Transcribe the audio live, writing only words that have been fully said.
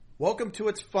Welcome to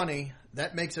It's Funny,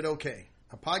 That Makes It Okay,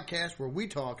 a podcast where we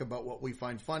talk about what we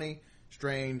find funny,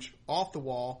 strange, off the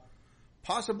wall,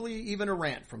 possibly even a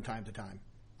rant from time to time.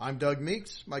 I'm Doug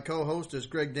Meeks, my co-host is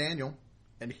Greg Daniel,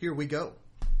 and here we go.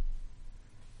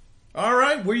 All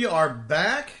right, we are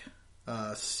back,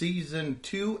 Season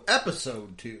 2,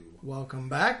 Episode 2. Welcome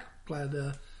back. Glad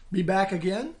to be back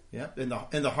again. Yep, in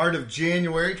the heart of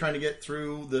January, trying to get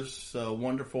through this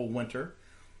wonderful winter.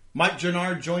 Mike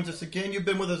Gennard joins us again. You've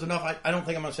been with us enough. I don't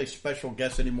think I'm going to say special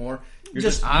guest anymore. You're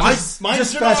just Mike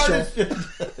special.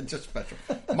 Just special.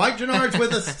 Mike Gennard's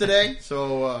with us today.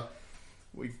 So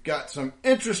we've got some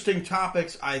interesting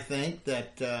topics, I think,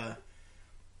 that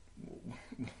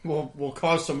will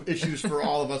cause some issues for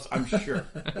all of us, I'm sure.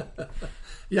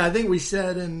 Yeah, I think we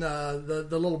said in the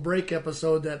little break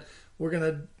episode that we're going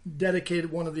to dedicate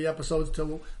one of the episodes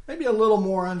to maybe a little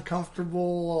more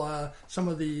uncomfortable. Some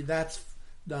of the that's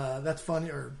funny,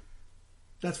 or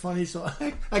that's funny, so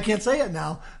I can't say it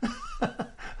now.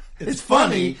 It's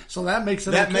funny, so that makes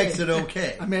it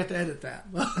okay. I may have to edit that.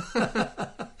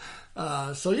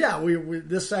 So yeah, we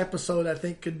this episode I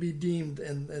think could be deemed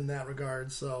in that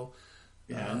regard. So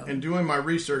yeah, and doing my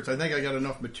research, I think I got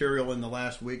enough material in the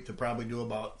last week to probably do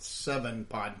about 7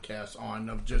 podcasts on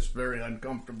of just very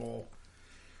uncomfortable,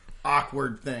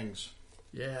 awkward things.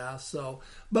 Yeah, so,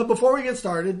 but before we get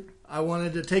started, I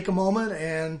wanted to take a moment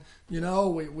and,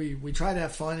 we try to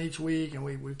have fun each week, and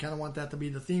we kind of want that to be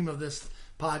the theme of this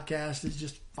podcast, is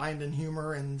just finding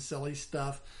humor and silly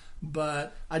stuff.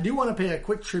 But I do want to pay a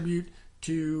quick tribute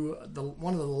to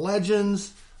one of the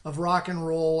legends of rock and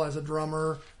roll as a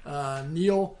drummer,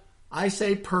 Neil. I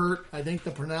say Peart. I think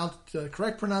the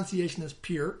correct pronunciation is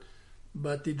Peart,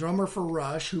 but the drummer for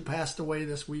Rush, who passed away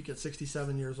this week at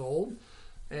 67 years old.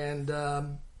 And,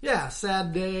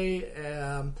 sad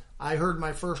day. I heard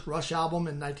my first Rush album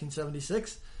in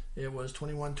 1976. It was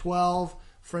 2112.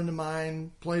 A friend of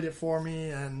mine played it for me,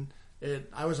 and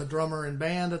I was a drummer in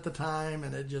band at the time,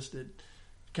 and it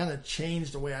kind of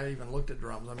changed the way I even looked at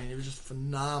drums. I mean, he was just a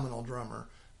phenomenal drummer.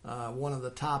 One of the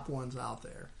top ones out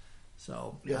there.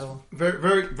 So, yes, very,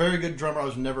 very, very good drummer. I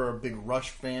was never a big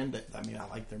Rush fan. I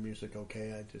like their music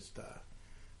okay. I just...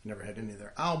 never had any of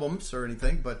their albums or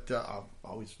anything, but I've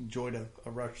always enjoyed a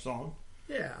Rush song.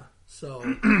 Yeah. So,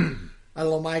 I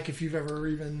don't know, Mike, if you've ever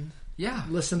even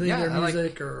listened to their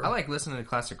music. I like listening to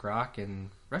classic rock, and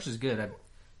Rush is good.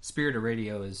 Spirit of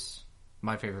Radio is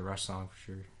my favorite Rush song for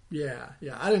sure. Yeah.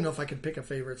 I didn't know if I could pick a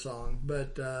favorite song,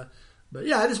 but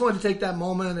yeah, I just wanted to take that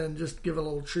moment and just give a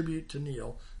little tribute to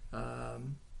Neil.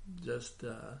 Kind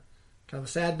of a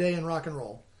sad day in rock and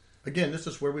roll. Again, this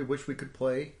is where we wish we could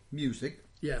play music.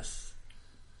 Yes.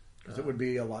 Because it would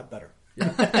be a lot better.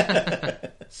 Yeah.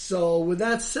 So with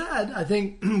that said, I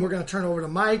think we're going to turn over to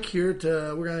Mike here.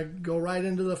 We're going to go right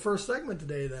into the first segment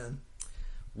today then.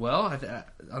 Well,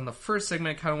 on the first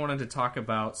segment, I kind of wanted to talk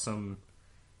about some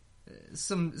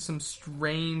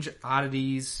strange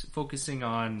oddities focusing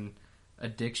on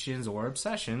addictions or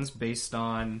obsessions based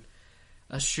on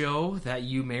a show that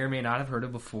you may or may not have heard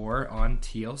of before on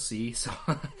TLC. So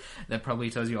that probably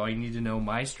tells you all you need to know.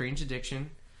 My Strange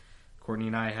Addiction. Courtney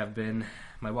and I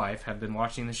my wife, have been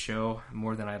watching the show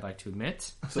more than I'd like to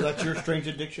admit. So that's your strange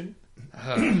addiction?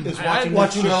 Is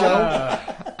watching the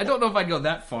show? I don't know if I'd go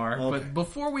that far. Okay. But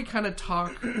before we kind of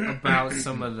talk about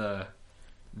some of the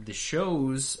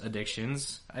show's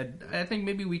addictions, I think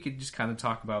maybe we could just kind of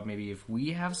talk about maybe if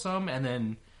we have some, and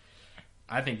then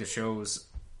I think the show's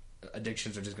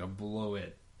addictions are just going to blow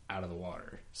it out of the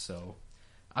water. So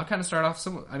I'll kind of start off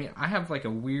I have like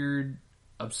a weird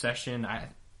obsession.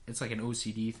 It's like an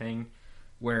OCD thing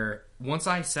where once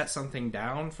I set something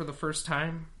down for the first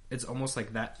time, it's almost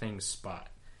like that thing's spot.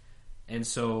 And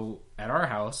so at our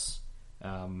house,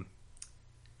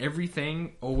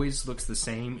 everything always looks the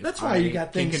same. That's why you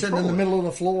got things sitting in the middle of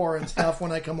the floor and stuff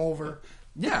when I come over.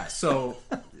 Yeah. So,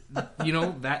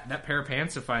 that pair of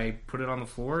pants, if I put it on the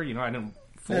floor, I didn't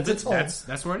fold it.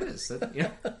 That's where it is.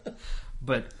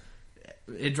 But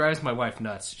it drives my wife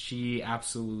nuts. She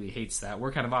absolutely hates that.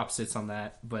 We're kind of opposites on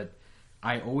that, but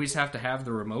I always have to have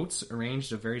the remotes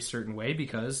arranged a very certain way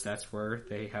because that's where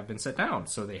they have been set down.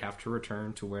 So they have to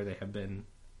return to where they have been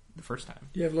the first time.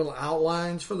 Do you have little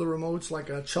outlines for the remotes, like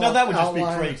a chalk outline? No, that would just be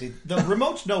crazy. The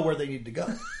remotes know where they need to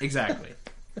go. Exactly.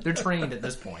 They're trained at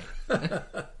this point.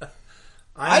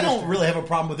 I don't really have a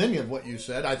problem with any of what you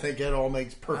said. I think it all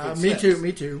makes perfect sense.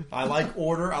 Me too. I like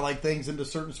order. I like things in a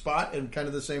certain spot, and kind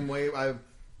of the same way I've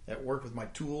at work with my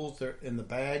tools. They're in the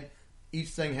bag. Each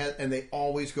thing has, and they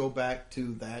always go back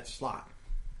to that slot.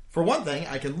 For one thing,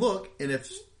 I can look, and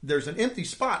if there's an empty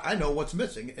spot, I know what's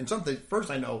missing. And first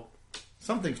I know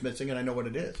something's missing, and I know what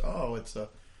it is. Oh, it's a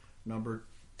number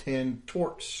 10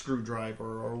 Torx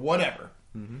screwdriver or whatever.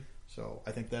 Mm-hmm. So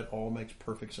I think that all makes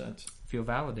perfect sense. Feel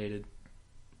validated.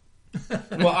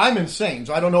 Well, I'm insane,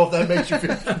 so I don't know if that makes you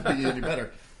feel any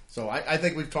better. So I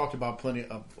think we've talked about plenty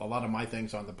of a lot of my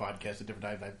things on the podcast at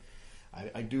different times.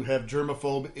 I do have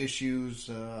germaphobe issues.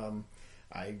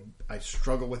 I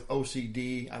struggle with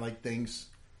OCD. I like things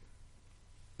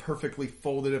perfectly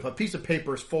folded. If a piece of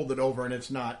paper is folded over and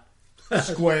it's not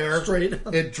square, straight,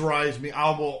 it drives me.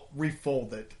 I will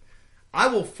refold it. I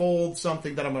will fold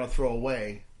something that I'm going to throw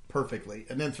away perfectly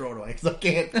and then throw it away because I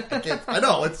can't. I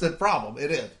know it's a problem.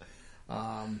 It is.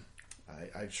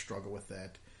 I struggle with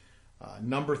that.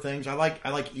 Number things. I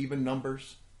like even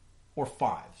numbers or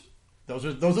fives. Those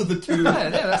are the two.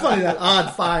 That's funny, that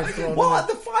odd 5 thrown Well,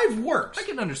 the 5 works. I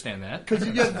can understand that. Because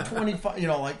you get 25,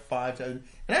 like 5, 7,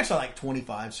 and actually I like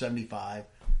 25, 75.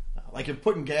 Like if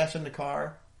putting gas in the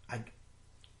car,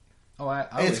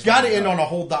 it's got to end on a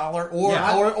whole dollar or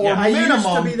minimum I used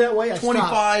to be that way.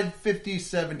 25, 50,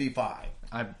 75.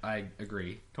 I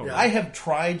agree. Totally. Yeah, I have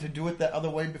tried to do it that other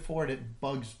way before, and it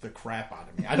bugs the crap out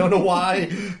of me. I don't know why.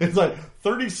 It's like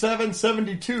 37,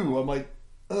 72. I'm like,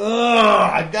 ugh,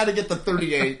 I've got to get the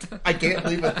 38. I can't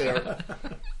leave it there.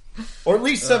 Or at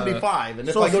least 75. And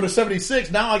if I go to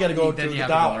 76, now I got to go to the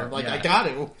dollar. I got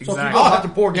it. Exactly. I'll have to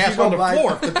pour gas on the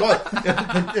floor if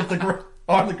the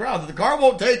ground. If the car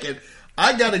won't take it,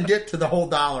 I got to get to the whole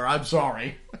dollar. I'm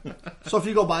sorry. So if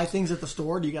you go buy things at the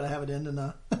store, do you got to have it in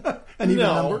an even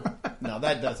number? No,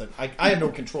 that doesn't. I have no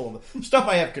control over it. Stuff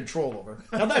I have control over.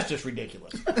 Now that's just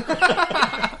ridiculous.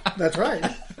 That's right.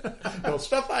 No,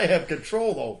 stuff I have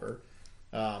control over.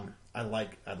 I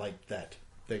like that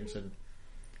things in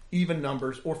even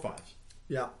numbers or fives.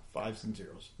 Yeah, 5s and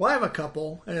 0s. Well, I have a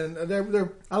couple, and they're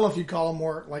I don't know if you call them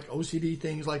more like OCD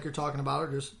things, like you're talking about,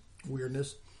 or just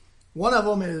weirdness. One of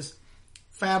them is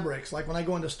fabrics. Like when I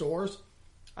go into stores,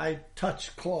 I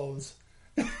touch clothes.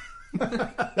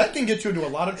 That can get you into a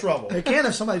lot of trouble. It can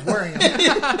if somebody's wearing them.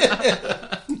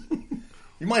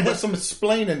 You might have some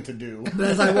explaining to do. But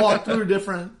as I walk through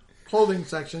different clothing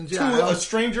sections, to a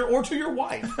stranger or to your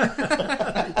wife.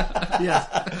 Yes,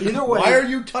 either way. Why are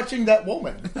you touching that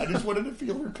woman? I just wanted to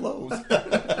feel her clothes.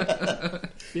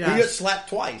 You get slapped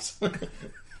twice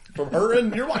from her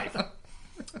and your wife.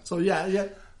 So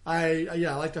I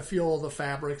like to feel the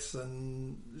fabrics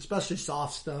and especially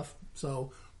soft stuff.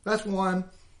 So that's one.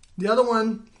 The other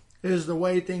one is the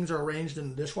way things are arranged in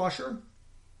the dishwasher.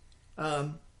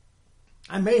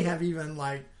 I may have even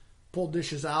pulled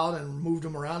dishes out and moved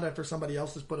them around after somebody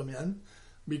else has put them in,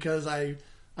 because I've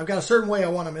got a certain way I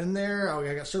want them in there.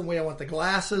 I got a certain way I want the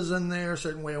glasses in there, a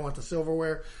certain way I want the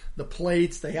silverware. The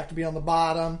plates, they have to be on the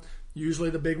bottom. Usually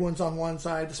the big ones on one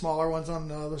side, the smaller ones on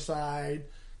the other side.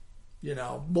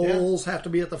 Bowls have to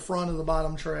be at the front of the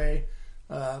bottom tray.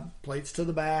 Plates to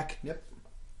the back. Yep.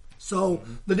 So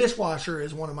the dishwasher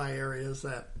is one of my areas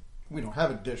that... We don't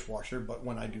have a dishwasher, but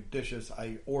when I do dishes,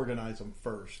 I organize them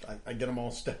first. I get them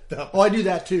all stepped up. Oh, I do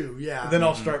that too, yeah. And then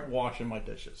I'll start washing my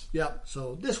dishes. Yep,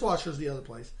 so dishwasher's the other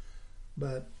place.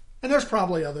 And there's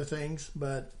probably other things,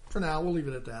 but for now, we'll leave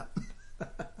it at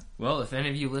that. Well, if any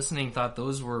of you listening thought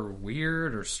those were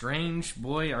weird or strange,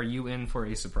 boy, are you in for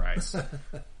a surprise.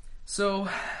 So,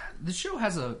 the show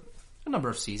has a number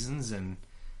of seasons, and,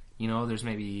 there's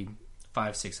maybe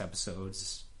 5-6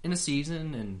 episodes in a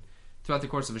season, and throughout the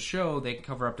course of a show, they can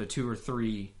cover up to 2 or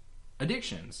 3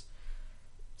 addictions.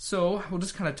 So we'll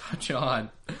just kind of touch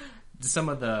on some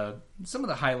of the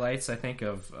highlights, I think,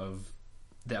 of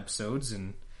the episodes,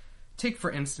 and take,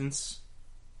 for instance,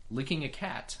 licking a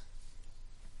cat.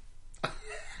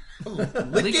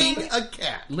 Licking a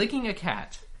cat. Licking a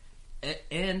cat,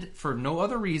 and for no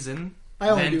other reason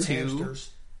than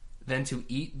to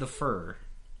eat the fur.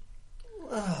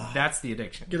 That's the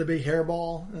addiction. Get a big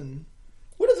hairball and.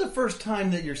 What is the first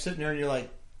time that you're sitting there and you're like,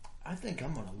 I think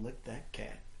I'm going to lick that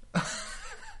cat?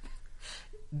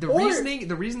 The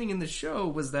reasoning in the show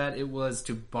was that it was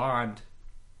to bond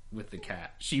with the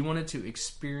cat. She wanted to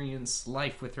experience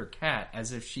life with her cat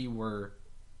as if she were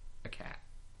a cat.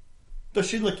 Does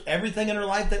she lick everything in her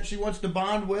life that she wants to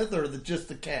bond with, or just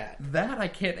the cat? That I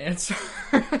can't answer.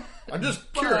 I'm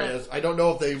just curious. I don't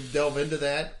know if they delve into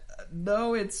that.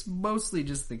 No, it's mostly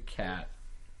just the cat.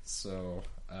 So,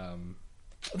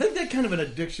 I think that kind of an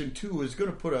addiction, too, is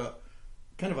going to put a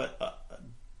kind of a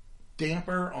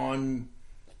damper on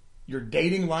your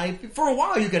dating life. For a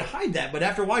while, you could hide that, but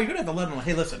after a while, you're going to have to let them know,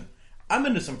 hey, listen, I'm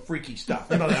into some freaky stuff.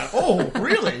 They're like, oh,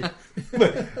 really?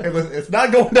 It's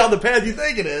not going down the path you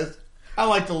think it is. I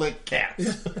like to lick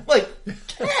cats. Like,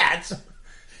 cats?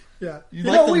 Yeah. You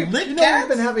like to lick cats?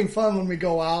 We've been having fun when we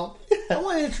go out. I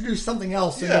want to introduce something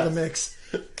else into the mix.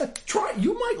 Try.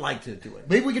 You might like to do it.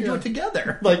 Maybe we can do it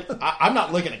together. Like, I'm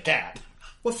not licking a cat.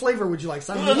 What flavor would you like?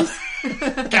 Siamese?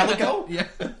 Calico? Yeah.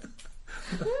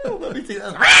 Oh, let me see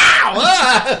that.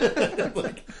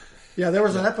 Yeah, there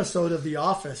was an episode of The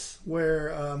Office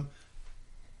where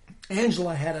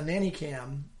Angela had a nanny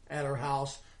cam at her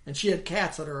house, and she had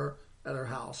cats at her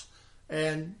house.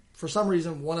 And for some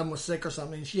reason, one of them was sick or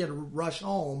something. She had to rush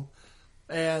home,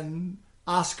 and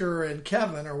Oscar and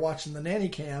Kevin are watching the nanny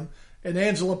cam, and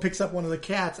Angela picks up one of the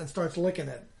cats and starts licking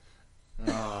it.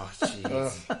 Oh,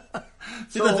 jeez.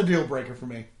 See, that's a deal breaker for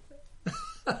me.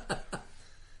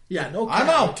 Yeah, no cat I'm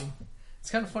out. licking. It's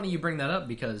kind of funny you bring that up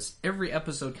because every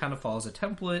episode kind of follows a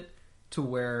template to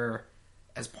where,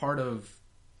 as part of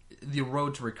the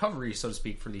road to recovery, so to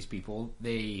speak, for these people,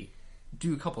 they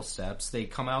do a couple steps. They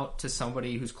come out to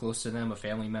somebody who's close to them, a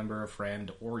family member, a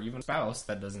friend, or even a spouse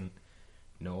that doesn't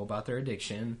know about their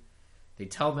addiction. They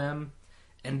tell them,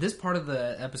 and this part of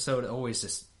the episode always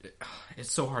just,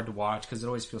 it's so hard to watch because it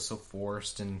always feels so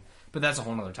forced, but that's a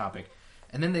whole other topic.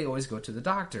 And then they always go to the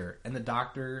doctor, and the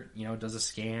doctor, does a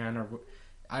scan. Or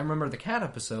I remember the cat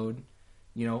episode,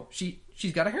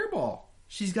 she's got a hairball.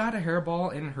 She's got a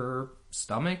hairball in her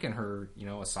stomach and her,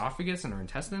 esophagus and her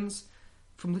intestines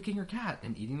from licking her cat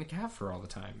and eating the cat for all the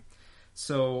time.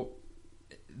 So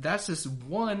that's just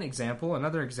one example.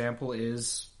 Another example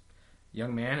is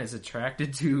young man is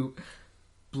attracted to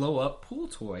blow up pool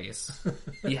toys.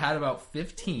 He had about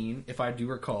 15, if I do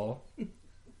recall,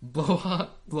 blow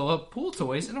up pool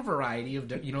toys in a variety of,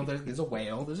 there's a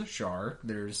whale, there's a shark,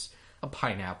 there's a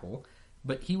pineapple,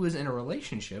 but he was in a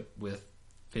relationship with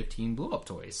 15 blow up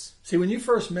toys. See, when you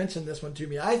first mentioned this one to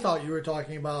me, I thought you were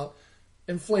talking about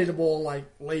inflatable, like,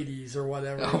 ladies or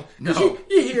whatever. Oh, no.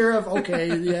 You hear of,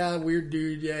 okay, yeah, weird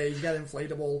dude, yeah, he's got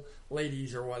inflatable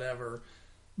ladies or whatever.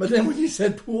 But then when you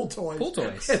said pool toys.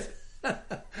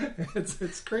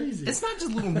 It's crazy. It's not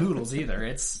just little noodles either.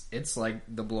 It's like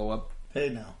the blow up. Hey,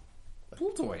 now.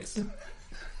 Pool toys.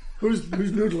 Who's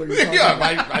noodle are you talking Yeah,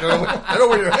 about? I don't know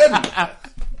where you're heading.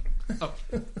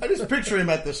 I just picture him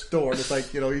at the store. It's like,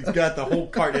 he's got the whole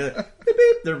cart. Beep,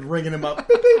 beep. They're ringing him up.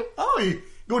 Beep, beep. Oh, you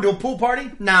going to a pool party?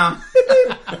 Nah. Beep,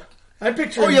 beep. I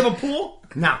picture Oh, him, you have a pool?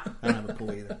 Nah. I don't have a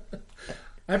pool either.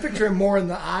 I picture him more in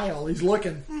the aisle. He's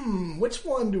looking, which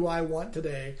one do I want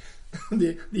today?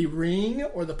 the ring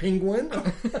or the penguin?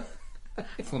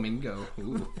 Flamingo.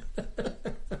 Ooh.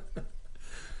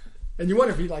 And you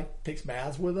wonder if he takes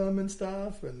baths with them and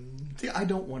stuff. And See, I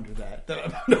don't wonder that.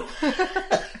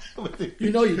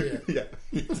 you did. Yeah.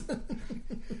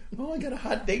 Oh, I got a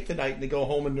hot date tonight, and they go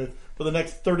home and for the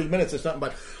next 30 minutes, it's nothing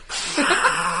but.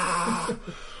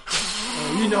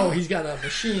 He's got a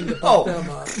machine to pump them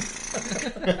up.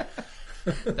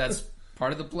 That's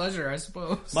part of the pleasure, I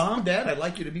suppose. Mom, Dad, I'd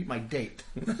like you to meet my date.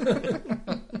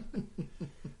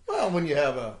 Well, when you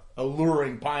have a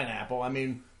alluring pineapple, I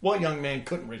mean, what young man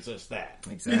couldn't resist that?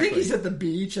 Exactly. You think he's at the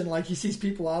beach and he sees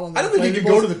people out on the I don't think he could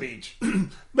go to the beach.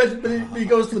 but he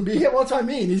goes to the beach. Well, that's what I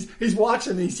mean. He's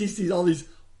watching and he sees all these.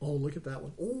 Oh, look at that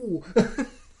one. Oh.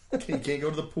 He can't go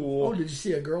to the pool. Oh, did you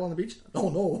see a girl on the beach? Oh,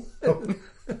 no.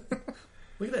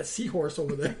 Look at that seahorse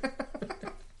over there.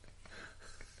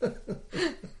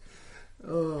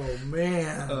 Oh,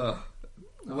 man. Well,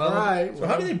 all right. So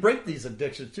how do they break these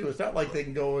addictions, too? It's not like they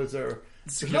can go, there's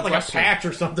not like question. a patch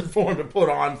or something for them to put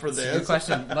on for It's a good this.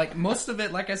 question. Like most of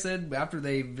it, like I said, after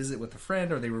they visit with a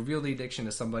friend or they reveal the addiction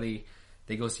to somebody,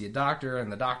 they go see a doctor,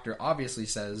 and the doctor obviously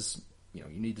says, you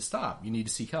need to stop. You need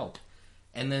to seek help.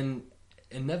 And then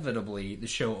inevitably, the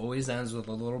show always ends with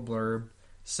a little blurb.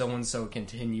 So-and-so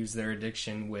continues their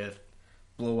addiction with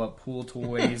blow-up pool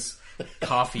toys,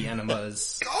 coffee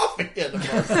enemas. Coffee enemas.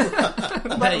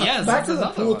 Yes, Back to the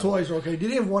pool one. toys, okay. Did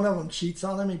he have one of them cheats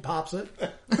on him? He pops it?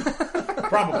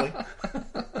 Probably.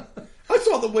 I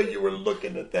saw the way you were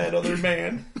looking at that other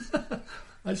man.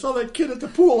 I saw that kid at the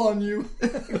pool on you.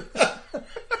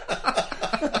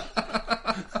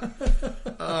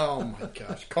 Oh my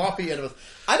gosh, coffee enemas.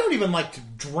 I don't even like to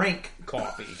drink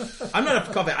coffee. I'm not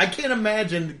a coffee. I can't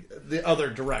imagine the other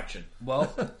direction.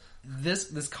 Well,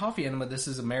 this coffee enema, this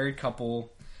is a married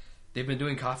couple. They've been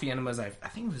doing coffee enemas, I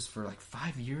think it was for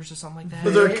 5 years or something like that.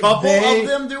 Was there a couple of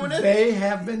them doing it? They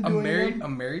have been doing A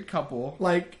married couple.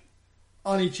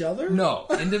 On each other? No,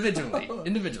 individually.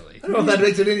 I don't know if that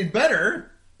makes it any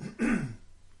better.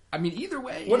 I mean, either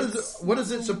way. What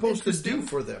is it supposed to do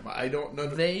for them? I don't know.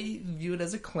 They view it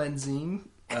as a cleansing.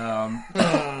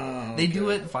 They do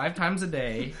it 5 times a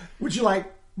day. Would you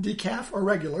like decaf or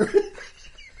regular?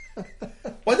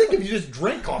 Well, I think if you just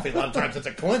drink coffee a lot of times, it's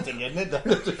a cleansing, isn't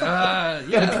it? Yeah,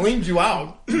 It cleans you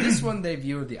out. This one they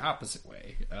view it the opposite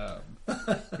way.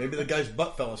 Maybe the guy's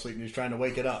butt fell asleep and he's trying to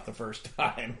wake it up the first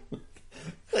time.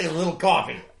 Like a little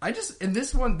coffee. And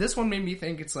this one made me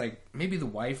think it's like maybe the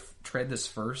wife tried this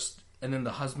first, and then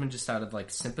the husband just out of like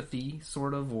sympathy,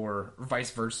 sort of, or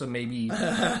vice versa. Maybe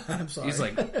I'm sorry. he's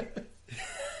like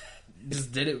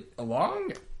just did it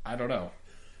along. I don't know.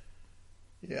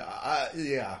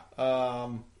 Yeah.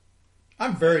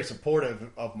 I'm very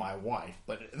supportive of my wife,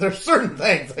 but there's certain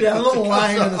things. Yeah, a little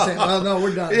line in the same. Oh no,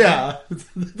 we're done. Yeah.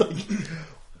 Like, how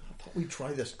about we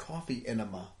try this coffee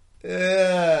enema?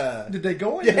 Yeah. Did they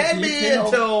go into You had me detail?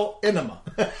 until enema.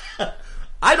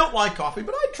 I don't like coffee,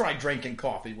 but I try drinking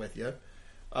coffee with you.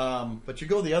 But you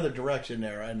go the other direction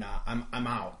there, and I'm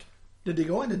out. Did they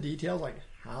go into details like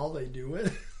how they do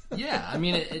it? Yeah, I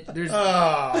mean, there's.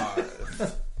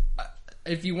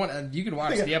 If you want, you can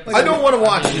watch the episode. I don't want to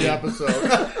watch the episode.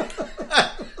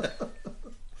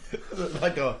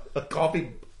 Like a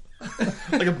coffee,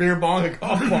 like a beer bong, a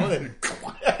coffee bong.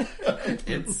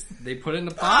 They put it in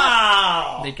a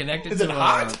pot. Oh, They connect it is to it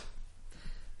hot?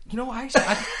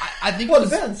 I think Well,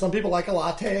 it depends. Some people like a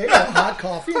latte or hot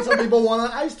coffee, and some people want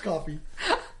an iced coffee.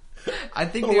 I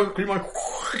think they were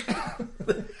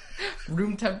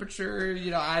room temperature.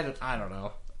 I don't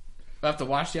know. We'll have to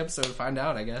watch the episode to find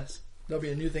out, I guess. There'll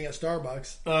be a new thing at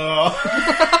Starbucks.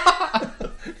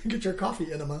 Get your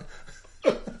coffee enema.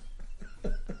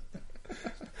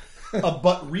 A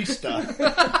buttrista.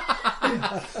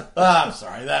 I'm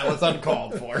sorry, that was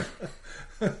uncalled for.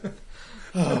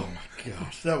 Oh my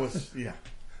gosh, that was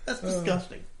that's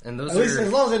disgusting. And those At least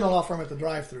as long as they don't offer them at the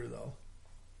drive-through, though.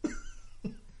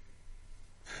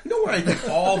 You know where I think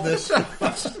all this stuff...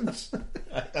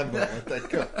 I'm going to let that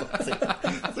go.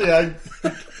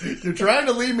 See, you're trying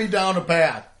to lead me down a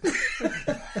path.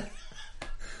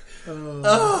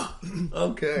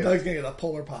 Okay. Doug's going to get a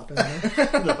Polar Pop in there.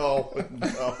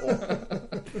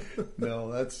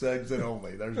 No, that's exit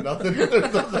only. There's nothing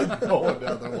going the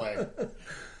other way.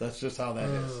 That's just how that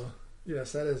is.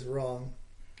 Yes, that is wrong.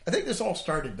 I think this all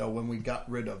started, though, when we got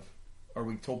rid of, or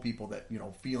we told people that,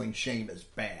 feeling shame is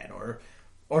bad, or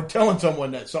telling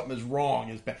someone that something is wrong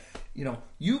is bad.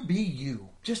 You be you.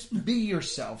 Just be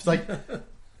yourself. It's like, you know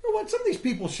what? Some of these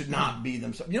people should not be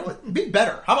themselves. You know what? Be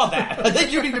better. How about that? I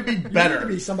think you need to be better. You need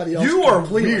to be somebody else. You are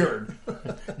completely. weird.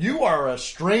 You are a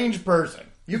strange person.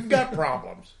 You've got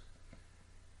problems.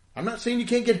 I'm not saying you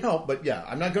can't get help, but yeah,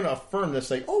 I'm not going to affirm this.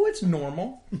 Say, oh, it's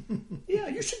normal. Yeah,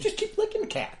 you should just keep licking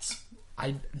cats.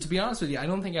 To be honest with you, I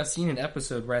don't think I've seen an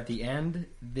episode where at the end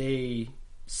they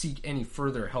seek any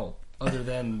further help other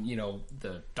than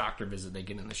the doctor visit they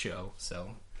get in the show. So,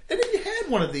 and if you had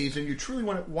one of these and you truly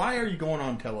want it, why are you going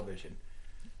on television?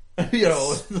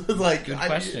 Like good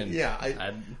question.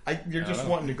 You're just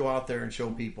wanting to go out there and show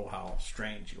people how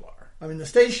strange you are. I mean, the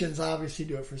stations obviously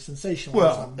do it for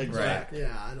sensationalism. Well, exactly.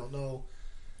 Yeah, I don't know.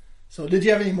 So, did you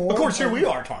have any more? Of course, here we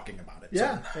are talking about it.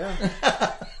 Yeah, so.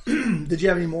 yeah. Did you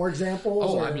have any more examples?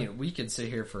 Oh, or? I mean, we could sit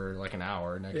here for like an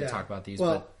hour and I could talk about these.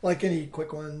 Well, like any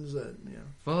quick ones that,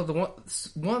 Well, the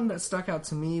one that stuck out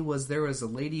to me was there was a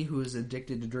lady who was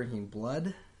addicted to drinking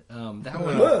blood.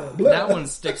 That one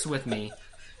sticks with me.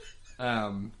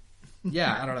 I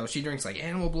don't know. She drinks like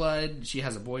animal blood. She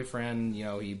has a boyfriend.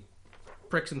 He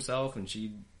pricks himself and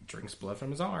she drinks blood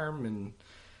from his arm, and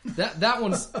that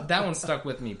one stuck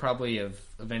with me probably of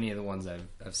any of the ones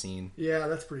I've seen. Yeah,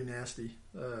 that's pretty nasty.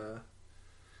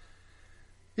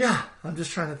 I'm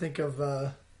just trying to think of.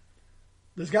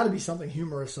 There's got to be something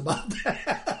humorous about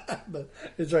that, but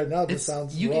it's right now. It just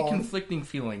sounds you wrong. get conflicting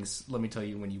feelings. Let me tell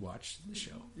you when you watch the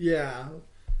show. Yeah,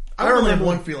 I only have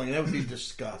one feeling, and that would be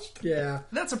disgust. Yeah,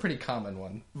 that's a pretty common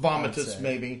one. Vomitous,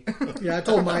 maybe. Yeah, I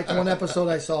told Mike one episode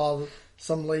I saw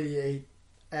some lady ate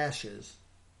ashes,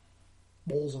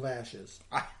 bowls of ashes.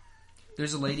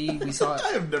 There's a lady we saw. I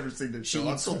have never seen this show. She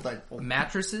I'm eats so thankful.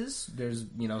 Mattresses. There's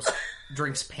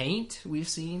drinks paint. We've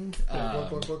seen.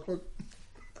 Look.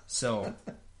 So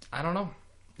I don't know.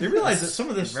 You realize that some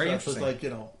of this very stuff is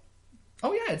interesting. like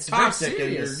Oh yeah, it's toxic,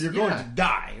 very and serious. you're going to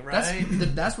die, right?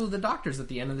 That's what the doctors at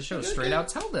the end of the show straight out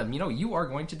tell them. You are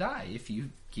going to die if you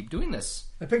keep doing this.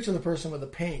 I picture the person with the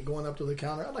paint going up to the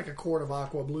counter. I'd like a quart of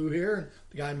aqua blue here, and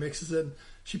the guy mixes it. And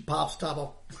she pops top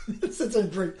of, sits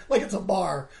and drink like it's a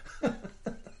bar.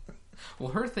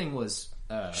 Well, her thing was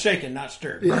shaken, not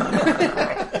stirred.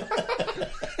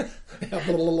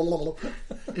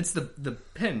 It's the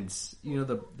pens.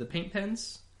 The paint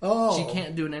pens. Oh, She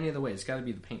can't do it any other way. It's got to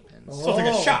be the paint pens. So it's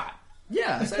like a shot.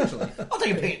 Yeah, essentially. I'll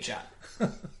take a paint shot.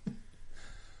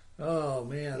 Oh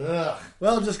man. Ugh.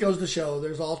 Well, it just goes to show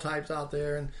there's all types out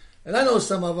there, and I know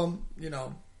some of them.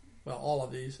 All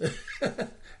of these.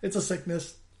 It's a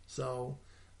sickness. So,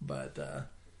 but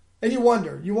And you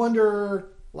wonder,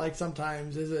 like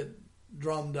sometimes, is it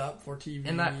drummed up for TV?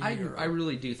 And I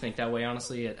really do think that way,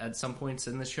 honestly. At some points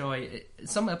in the show,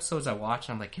 some episodes I watch,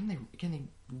 I'm like, can they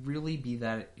really be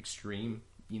that extreme?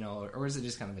 Or is it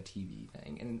just kind of a TV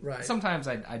thing? And sometimes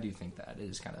I do think that it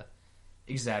is kind of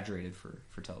exaggerated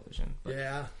for television. But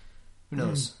yeah. Who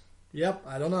knows? Yep,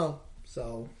 I don't know.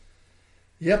 So,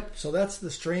 so that's the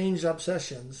Strange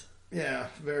Obsessions. Yeah,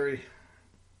 very,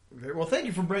 very well. Thank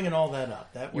you for bringing all that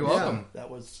up. You're welcome. That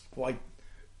was quite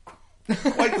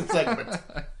the segment.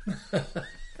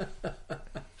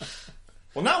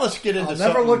 Well, now let's get into. I'll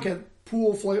never look at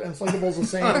pool inflatables the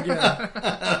same again.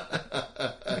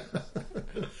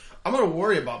 I'm going to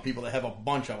worry about people that have a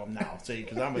bunch of them now. See,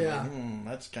 because I'm like,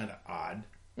 that's kind of odd.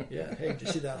 Yeah. Hey, did you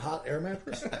see that hot air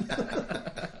mattress?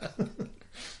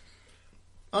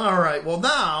 All right. Well,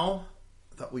 now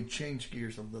I thought we'd change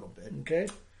gears a little bit. Okay.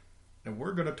 And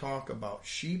we're going to talk about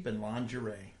sheep and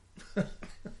lingerie.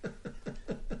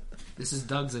 This is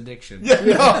Doug's addiction.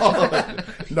 Yeah,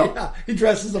 no. Yeah, he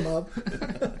dresses them up.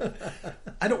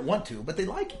 I don't want to, but they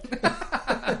like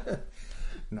it.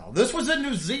 No, this was in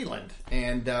New Zealand,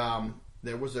 and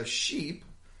there was a sheep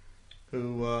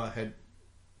who had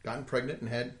gotten pregnant and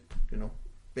had,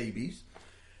 babies,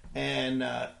 and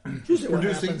usually what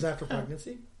happens after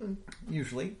pregnancy.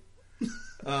 Usually,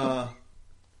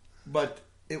 but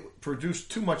it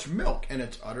produced too much milk, and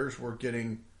its udders were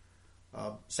getting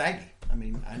saggy. I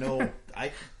mean, I know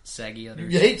saggy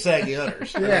udders. You hate saggy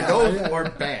udders. Yeah, those are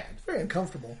bad. It's very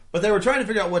uncomfortable. But they were trying to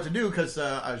figure out what to do because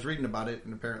I was reading about it,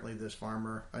 and apparently this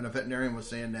farmer and a veterinarian was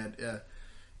saying that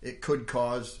it could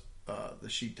cause the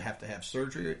sheep to have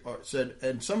surgery, or said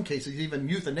in some cases even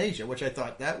euthanasia, which I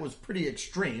thought that was pretty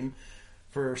extreme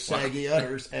for saggy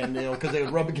udders, and because they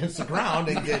would rub against the ground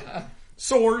and get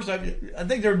sores. I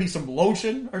think there would be some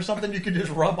lotion or something you could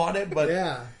just rub on it, but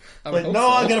But no,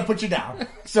 I'm going to put you down.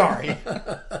 Sorry.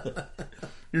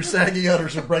 Your saggy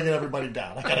udders are bringing everybody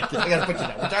down. I got to put you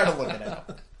down. We're tired of looking at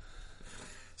them.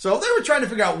 So they were trying to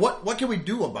figure out what can we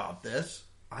do about this.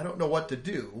 I don't know what to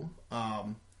do.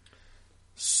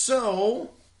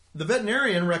 So the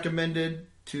veterinarian recommended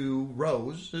to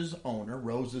Rose's owner.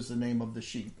 Rose is the name of the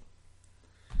sheep.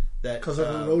 Because of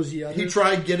her rosy udders? He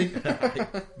tried getting...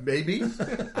 maybe.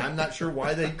 I'm not sure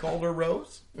why they called her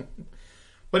Rose.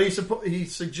 But he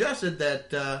suggested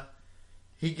that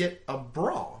he get a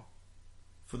bra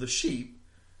for the sheep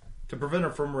to prevent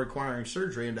her from requiring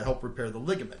surgery and to help repair the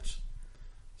ligaments.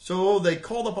 So they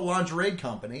called up a lingerie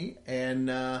company, and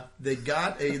they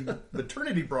got a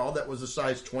maternity bra that was a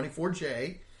size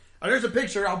 24J. There's a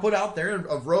picture I'll put out there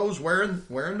of Rose wearing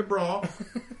the bra,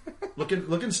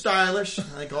 looking stylish. I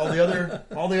think all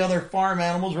the other farm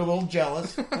animals were a little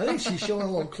jealous. I think she's showing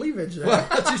a little cleavage there.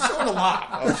 Well, she's showing a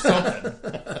lot of something.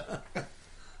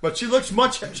 But she looks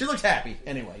happy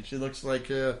anyway. She looks like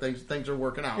things are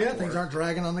working out. Yeah, things aren't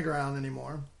dragging on the ground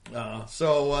anymore.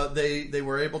 So they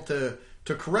were able to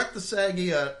correct the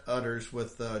saggy udders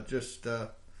with just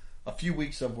a few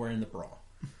weeks of wearing the bra.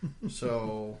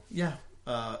 So yeah,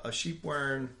 a sheep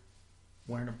wearing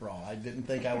a bra. I didn't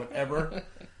think I would ever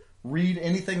read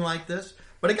anything like this,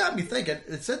 but it got me thinking.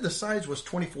 It said the size was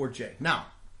 24J. Now,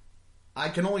 I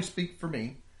can only speak for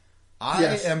me.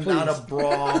 I am not a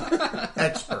bra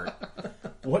expert.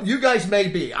 What you guys may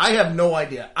be, I have no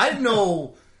idea. I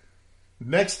know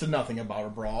next to nothing about a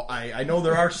bra. I know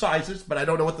there are sizes, but I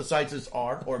don't know what the sizes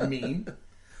are or mean.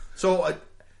 So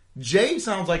J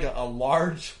sounds like a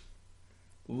large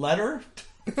letter.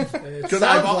 Because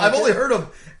I've only heard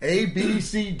of A, B,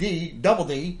 C, D, double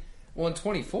D. Well, in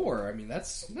 24, I mean,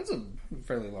 that's a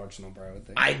fairly large number, I would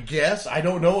think. I guess. I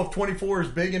don't know if 24 is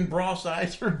big in bra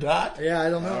size or not. Yeah, I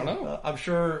don't know. I'm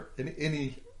sure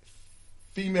any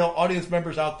female audience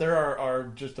members out there are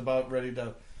just about ready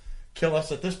to kill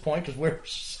us at this point because we're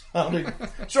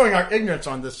showing our ignorance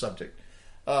on this subject.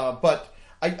 But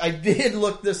I did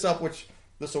look this up, which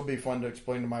this will be fun to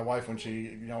explain to my wife when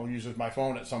she uses my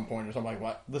phone at some point or something like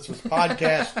that. This was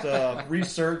podcast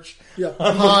research. Yeah,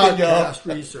 podcast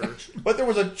research. But there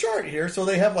was a chart here, so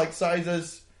they have like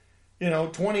sizes,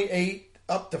 28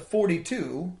 up to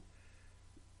 42,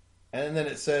 and then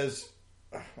it says,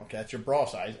 okay, that's your bra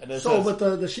size. And but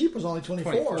the sheep was only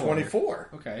 24. 24.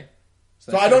 Okay.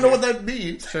 So I don't know what that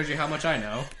means. Shows you how much I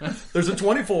know. There's a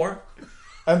 24.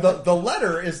 And the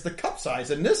letter is the cup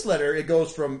size. And this letter, it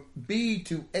goes from B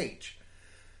to H.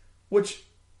 Which,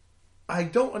 I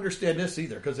don't understand this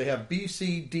either. Because they have B,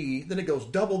 C, D. Then it goes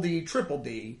double D, triple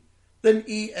D. Then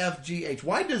E, F, G, H.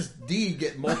 Why does D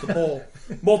get multiple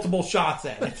shots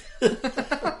at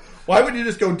it? Why would you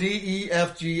just go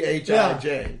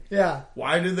D-E-F-G-H-I-J? Yeah.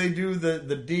 Why do they do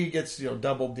the D gets,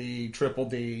 double D, triple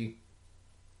D?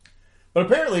 But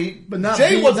apparently, But not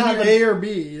J B, wasn't not even, A or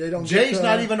B. They don't. J's get,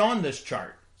 not even on this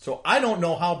chart. So I don't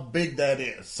know how big that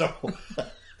is. So,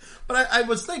 but I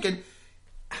was thinking,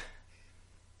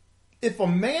 if a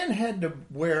man had to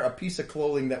wear a piece of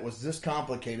clothing that was this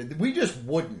complicated, we just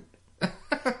wouldn't.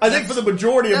 I think for the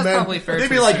majority of men, they'd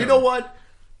be like, you know what?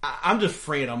 I'm just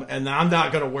freeing them, and I'm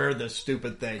not going to wear this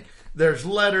stupid thing. There's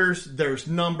letters, there's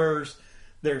numbers,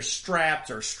 there's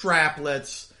straps or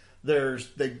straplets.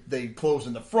 They close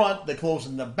in the front, they close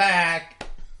in the back.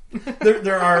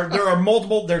 There are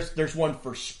multiple. There's one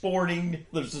for sporting.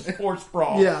 There's a sports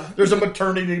bra. Yeah. There's a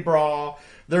maternity bra.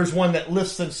 There's one that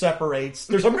lifts and separates.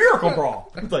 There's a miracle bra.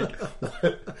 It's like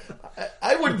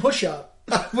I would push up.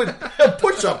 I would a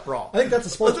push up bra. I think that's a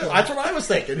sports bra. That's what I was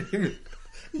thinking. You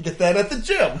get that at the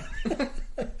gym.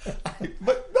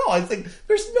 But no, I think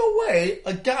there's no way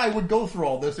a guy would go through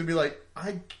all this and be like,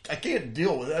 I can't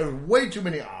deal with it. There's way too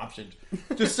many options.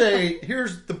 Just say,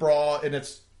 here's the bra and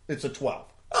it's a 12.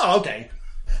 Oh, okay.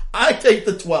 I take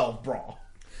the 12 bra.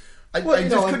 I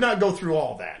could not go through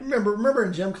all that. Remember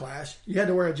in gym class, you had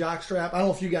to wear a jock strap. I don't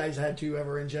know if you guys had to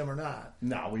ever in gym or not.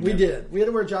 No, we did. We had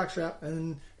to wear a jock strap,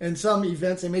 and in some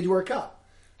events they made you wear a cup.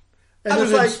 And I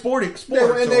was like sports.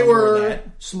 They were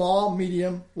small,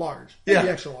 medium, large. Yeah. Maybe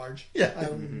extra large. Yeah.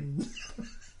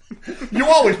 You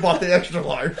always bought the extra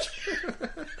large.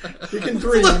 You can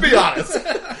dream. Let's be honest.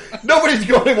 Nobody's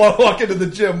going to want to walk into the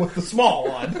gym with the small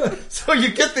one. So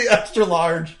you get the extra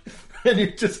large and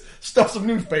you just stuff some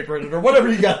newspaper in it or whatever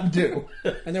you got to do.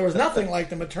 And there was nothing like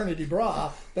the maternity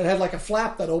bra that had like a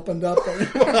flap that opened up.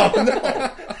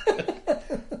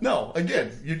 No,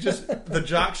 again, you just, the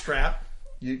jock strap,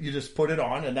 you just put it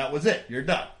on and that was it. You're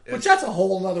done. Which that's a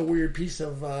whole other weird piece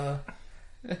of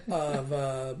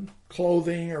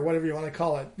clothing or whatever you want to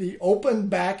call it. The open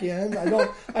back end. I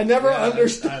never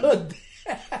understood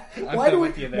that. Why do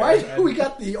we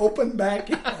got the open back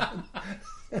end?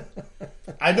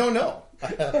 I don't know.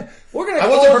 We're gonna. I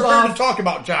wasn't prepared to talk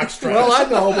about jock straps. Well, I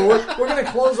know, but we're going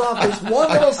to close off this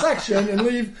one little section and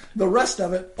leave the rest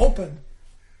of it open.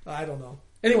 I don't know.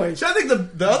 Anyway, so I think the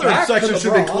other section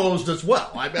should be closed as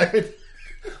well. I think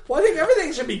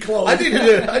everything should be closed. I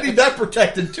need that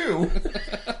protected too.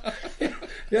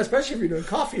 Yeah, especially if you're doing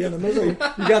coffee in the middle.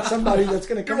 You got somebody that's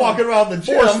going to come. You're walking around the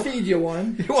gym. Force feed you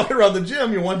one. You're walking around the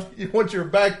gym. You want your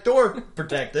back door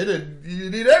protected, and you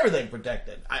need everything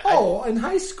protected. In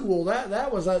high school,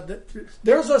 that was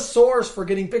there's a source for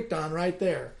getting picked on right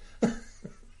there.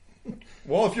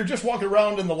 Well, if you're just walking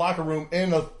around in the locker room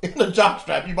in a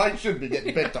jockstrap, you should be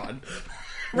getting picked on.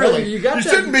 Really, you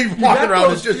shouldn't be walking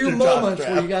around as just few your moments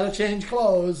jockstrap. where you got to change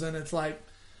clothes, and it's like,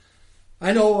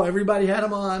 I know everybody had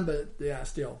them on, but yeah,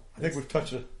 still. I think we've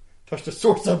touched a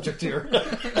sore subject here.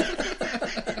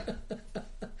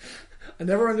 I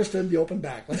never understood the open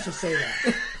back. Let's just say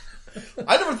that.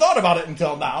 I never thought about it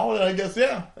until now, and I guess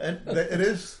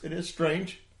it is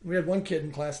strange. We had one kid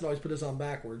in class that always put his on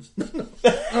backwards.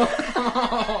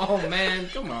 Oh man,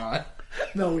 come on.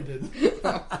 No, we didn't.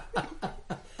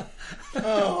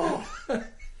 Oh.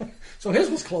 So his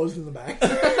was closed in the back.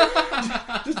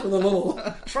 Just with a little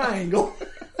triangle.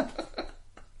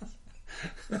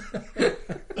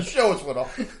 The show went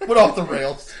off the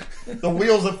rails. The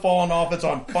wheels have fallen off. It's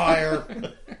on fire.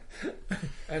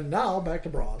 And now back to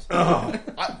bras. I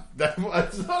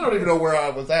don't even know where I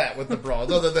was at with the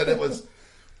bras, other than it was,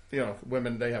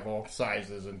 women, they have all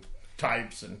sizes and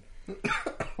types, and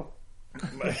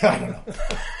I don't know.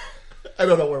 I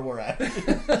don't know where we're at.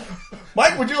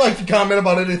 Mike, would you like to comment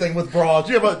about anything with bras?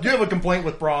 Do you have a complaint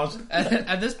with bras?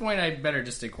 At this point, I better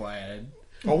just stay quiet.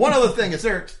 Well, one other thing is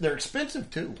they're expensive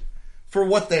too, for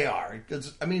what they are.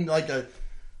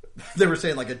 They were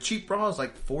saying like a cheap bra is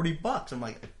like $40. I'm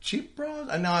like, a cheap bra?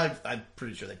 I know I'm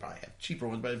pretty sure they probably have cheaper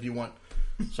ones, but if you want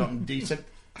something decent,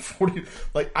 $40.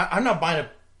 Like I'm not buying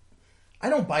I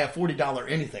don't buy a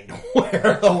 $40 anything to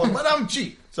wear, but I'm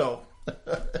cheap, so.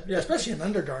 Yeah, especially an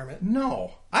undergarment.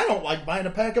 No, I don't like buying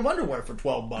a pack of underwear for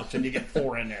 $12 and you get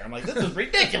 4 in there. I'm like, this is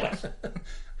ridiculous.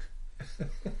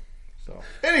 So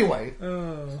anyway,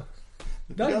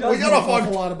 we got off on a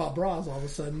lot about bras all of a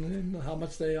sudden, and how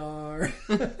much they are.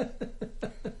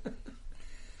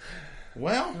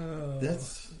 Well,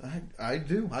 I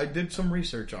did some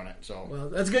research on it. So well,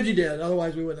 that's good you did.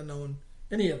 Otherwise, we wouldn't have known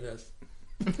any of this.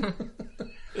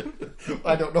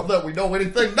 I don't know that we know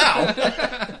anything now,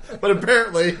 but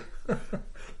apparently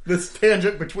this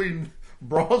tangent between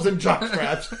bras and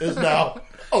jockstraps is now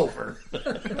over.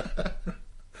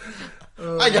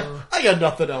 I got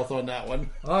nothing else on that one.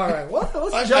 All right. Well,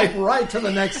 let's jump right to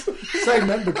the next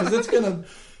segment because it's going to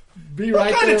be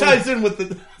right there. It kind of ties in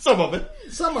with some of it.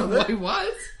 Some of it. Wait,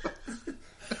 what?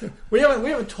 We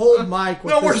haven't told Mike.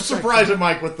 No, we're surprising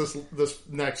Mike with this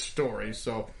next story.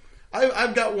 So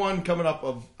I've got one coming up.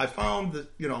 I found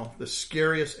the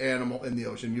scariest animal in the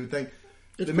ocean. You would think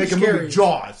they make a movie.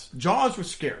 Jaws. Jaws was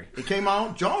scary. It came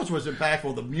out. Jaws was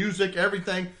impactful. The music,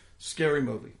 everything. Scary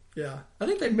movie. Yeah, I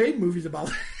think they made movies about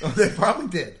it. Oh, they probably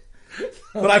did.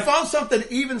 But I found something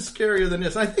even scarier than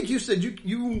this. I think you said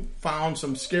you found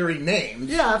some scary names.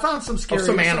 Yeah, I found some scary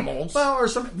some animals. or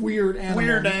some weird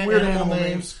animal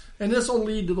names. And this will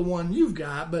lead to the one you've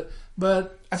got.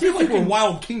 But I feel like we're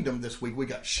Wild Kingdom this week. We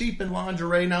got sheep and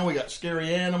lingerie now. We got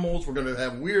scary animals. We're going to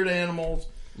have weird animals.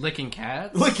 Licking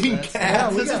cats. Yeah,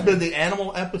 this has been the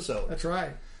animal episode. That's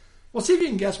right. Well, see if you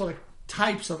can guess what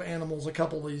types of animals a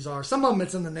couple of these are. Some of them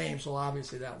it's in the name, so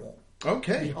obviously that won't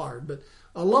be hard. But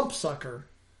a lump sucker.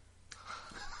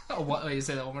 Oh, what? Wait, you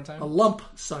say that one more time? A lump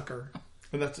sucker.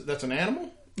 And that's an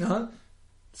animal? Uh-huh.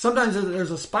 Sometimes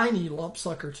there's a spiny lump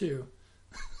sucker too.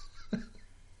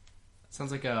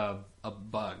 Sounds like a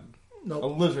bug. Nope. A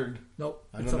lizard. Nope.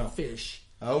 I It's don't a know. fish.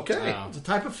 Okay. It's a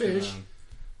type of fish.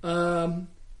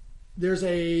 There's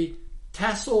a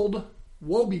tasseled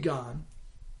woebegone.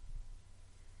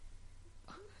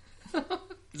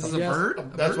 Is this a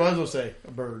bird? That's what I was going to say.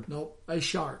 A bird. Nope. A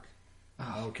shark.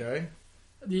 Okay.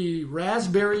 The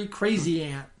raspberry crazy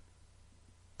ant.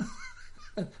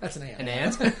 That's an ant. An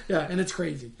ant? Yeah, and it's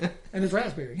crazy. And it's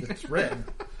raspberry. It's red.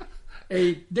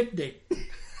 A dick.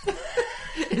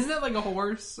 Isn't that like a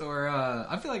horse? Or,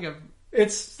 I feel like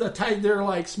It's the type, they're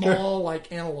like small,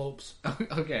 like antelopes.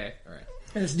 Okay, alright.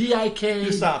 And it's D-I-K.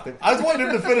 You stopped him. I was wanting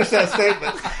him to finish that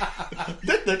statement.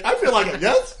 Dick. I feel like it.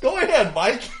 Yes? Go ahead,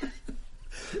 Mike.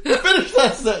 Finish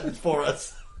that sentence for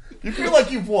us. You feel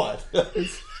like you've won.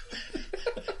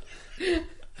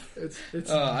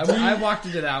 I walked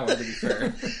into that one, to be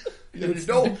fair. You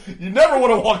never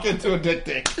want to walk into a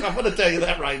dick. I'm going to tell you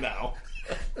that right now.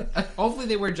 Hopefully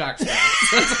they wear jock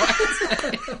straps. That's what I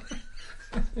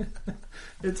say.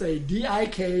 It's a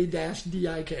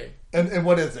D-I-K-D-I-K. And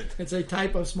what is it? It's a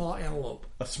type of small antelope.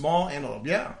 A small antelope,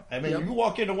 yeah. I mean, Yep. if you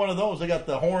walk into one of those, they got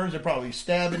the horns, they're probably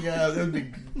stabbing you. It would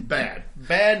be bad.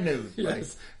 Bad news. Yes. Like,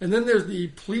 And then there's the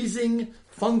pleasing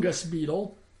fungus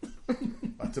beetle.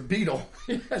 that's a beetle.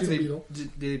 That's a beetle. Do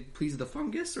they please the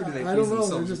fungus, or do they I please don't know.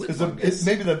 themselves They're with just- fungus?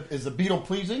 Is the beetle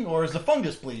pleasing or is the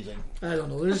fungus pleasing? I don't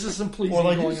know. There's just some pleasing Well,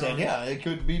 like going you said, on. yeah, it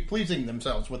could be pleasing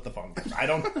themselves with the fungus. I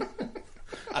don't know.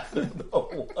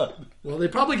 Well, they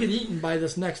probably get eaten by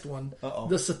this next one. Uh-oh.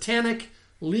 The satanic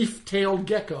leaf-tailed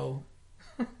gecko.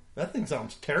 That thing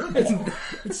sounds terrible.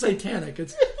 It's satanic.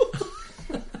 It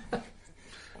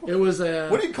was a...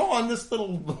 What do you call on this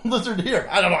little lizard here?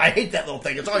 I don't know. I hate that little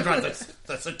thing. It's always right. The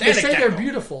satanic They say they're gecko.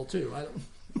 beautiful, too.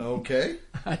 Okay.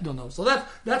 I don't know. So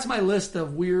that's my list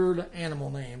of weird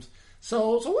animal names.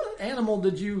 So what animal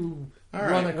did you All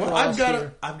run right. across Well, I've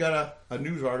here? got a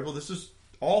news article. This is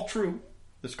all true.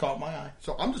 This caught my eye.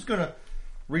 So I'm just going to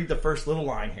read the first little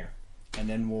line here, and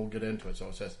then we'll get into it. So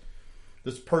it says,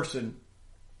 this person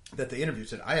that they interviewed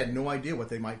said, I had no idea what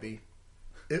they might be.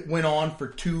 It went on for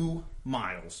 2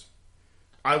 miles.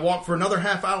 I walked for another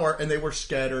half hour, and they were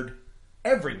scattered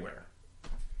everywhere.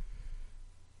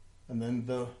 And then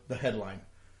the headline.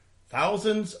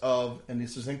 Thousands of, and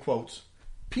this is in quotes,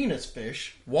 penis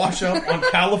fish wash up on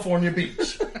California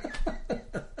beach.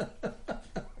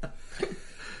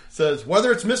 Says,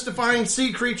 whether it's mystifying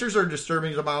sea creatures or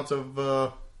disturbing amounts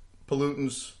of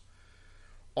pollutants,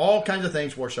 all kinds of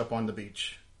things wash up on the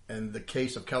beach. In the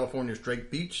case of California's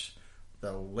Drake Beach,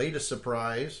 the latest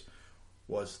surprise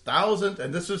was thousands,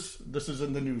 and this is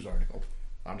in the news article.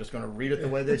 I'm just going to read it the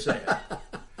way they say it.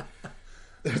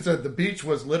 It said the beach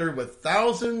was littered with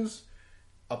thousands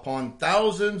upon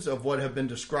thousands of what have been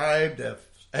described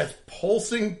as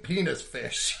pulsing penis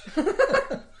fish.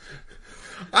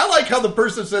 I like how the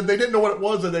person said they didn't know what it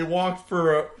was and they walked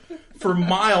for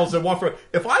miles and walked for.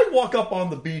 If I walk up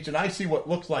on the beach and I see what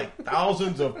looks like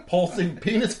thousands of pulsing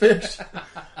penis fish,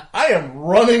 I am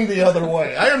running the other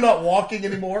way. I am not walking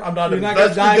anymore. I'm not. You're not going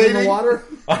to dive in the water?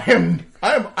 I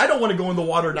don't want to go in the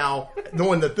water now,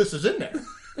 knowing that this is in there.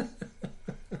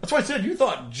 That's why I said you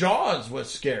thought Jaws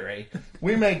was scary.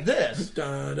 We make this.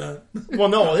 Dun, dun. Well,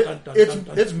 no, Dun, dun, dun,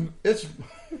 dun.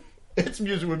 its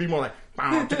music would be more like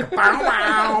bow, bow,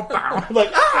 bow, bow.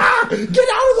 Like get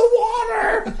out of the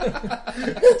water.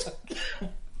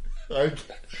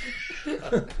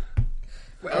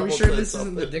 Are we sure this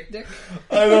isn't the dick?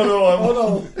 I don't know. Oh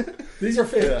no, these are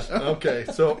fish. Yeah, okay.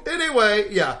 So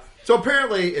anyway, yeah. So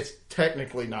apparently it's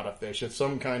technically not a fish. It's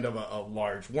some kind of a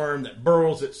large worm that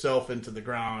burrows itself into the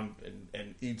ground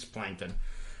and eats plankton.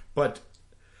 But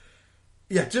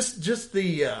yeah, just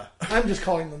the I'm just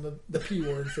calling them the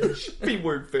P-word fish.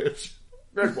 P-word fish.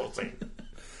 Very well seen.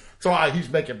 So he's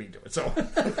making me do it. So,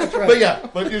 That's right. But yeah,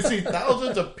 but you see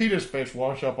thousands of penis fish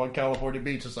wash up on California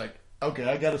beach. It's like, okay,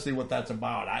 I got to see what that's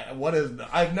about.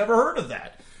 I've never heard of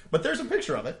that, but there's a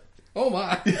picture of it. Oh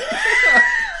my!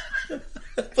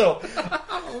 So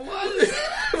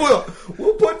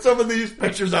we'll put some of these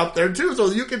pictures out there too, so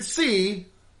you can see.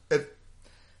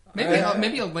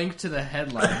 Maybe a link to the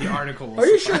headline of the article. Are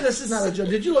you sure this is not a joke?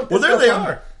 Did you look? Well, there they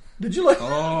are. Did you look?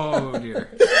 Oh dear!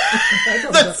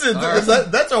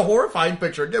 That's a horrifying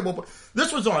picture. Again,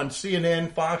 this was on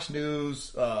CNN, Fox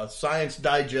News, Science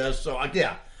Digest. So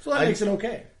yeah, So that makes it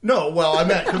okay. No, well, I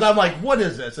meant because I'm like, what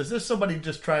is this? Is this somebody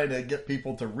just trying to get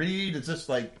people to read? Is this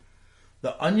like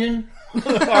the Onion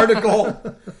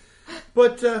article?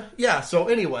 But yeah. So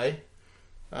anyway,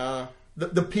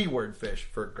 the P-word fish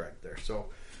for Greg there. So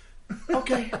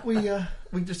okay, we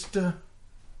just.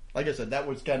 Like I said, that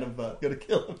was kind of going to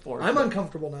kill it for us. I'm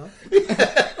uncomfortable now.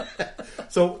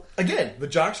 So, again, the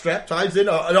jock strap ties in.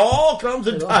 It all comes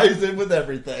and ties in with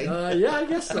everything. Yeah, I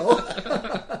guess so.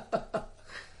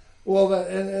 Well,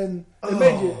 and it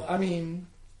made you, I mean,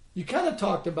 we kind of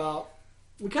talked about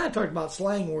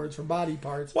slang words for body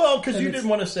parts. Well, because you didn't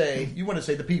want to say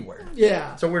the P word.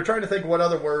 Yeah. So we're trying to think what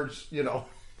other words,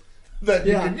 that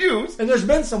you can use. And there's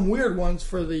been some weird ones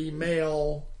for the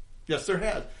male. Yes, there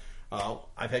has.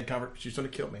 I've had conversations. She's going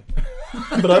to kill me,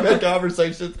 but I've had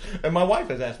conversations, and my wife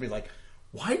has asked me like,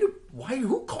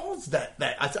 who calls that?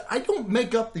 I said, I don't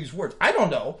make up these words. I don't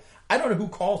know who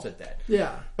calls it that.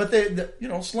 Yeah. But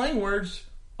slang words.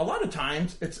 A lot of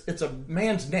times, it's a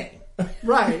man's name.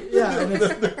 Right. Yeah.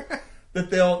 that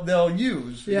they'll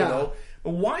use. Yeah.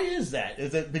 Why is that?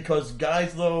 Is it because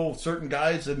certain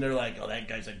guys, and they're like, oh, that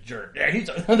guy's a jerk. Yeah,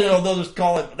 they'll just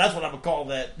call it. That's what I'm gonna call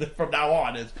that from now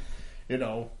on. Is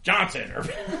Johnson or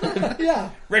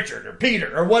yeah, Richard or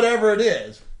Peter or whatever it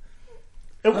is.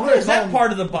 And why is that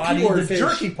part of the body the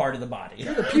jerky part of the body?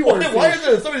 The P-word why is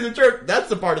it if somebody's a jerk? That's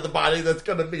the part of the body that's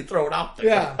going to be thrown out there.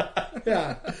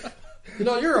 Yeah.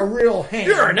 You're a real hand.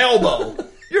 You're an elbow.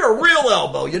 You're a real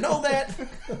elbow. You know that?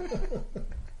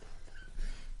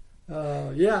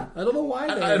 Yeah. I don't know why.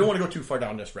 I don't want to go too far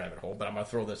down this rabbit hole, but I'm going to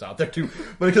throw this out there too.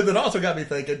 Because it also got me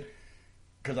thinking,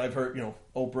 because I've heard,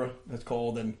 Oprah, that's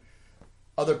called, and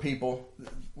other people,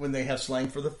 when they have slang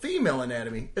for the female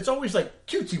anatomy, it's always like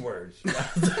cutesy words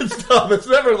and stuff. It's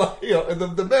never like, and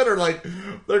the men are like,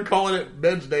 they're calling it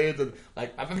men's names and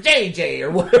like, I'm a JJ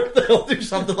or whatever. They'll do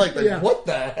something like that. Yeah. What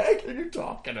the heck are you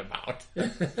talking about?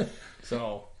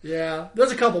 So. Yeah,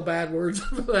 there's a couple bad words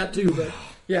for that too, but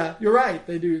yeah, you're right.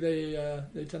 They do. They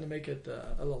tend to make it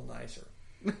a little nicer.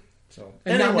 So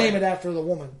and not name it after the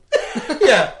woman.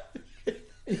 Yeah.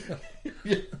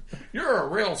 You're a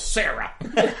real Sarah.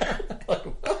 Like,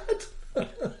 what?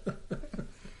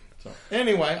 So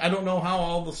anyway, I don't know how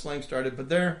all the slang started, but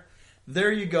there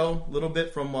you go. A little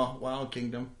bit from Wild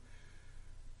Kingdom.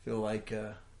 Feel like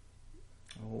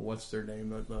what's their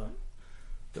name?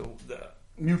 The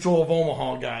Mutual of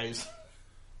Omaha guys.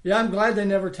 Yeah, I'm glad they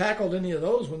never tackled any of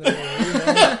those when they were.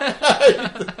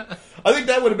 I think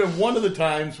that would have been one of the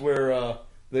times where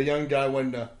the young guy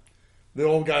the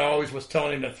old guy always was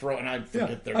telling him to throw, and I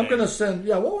forget their name. I'm going to send.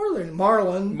 Yeah, what were they?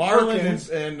 Marlon Perkins,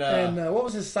 and what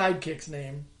was his sidekick's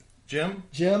name? Jim.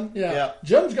 Yeah.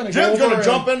 Jim's going to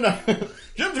jump in.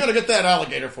 Jim's going to get that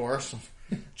alligator for us.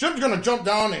 Jim's going to jump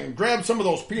down and grab some of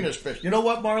those penis fish. You know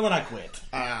what, Marlon? I quit.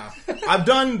 I've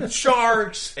done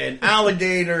sharks and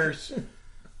alligators.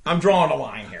 I'm drawing a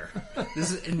line here.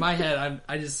 This is in my head.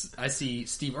 I see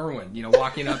Steve Irwin,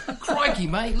 walking up. Crikey,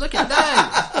 mate! Look at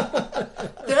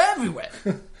that! They're everywhere.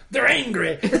 They're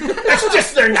angry. That's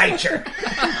just their nature.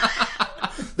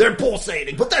 They're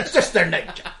pulsating, but that's just their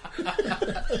nature.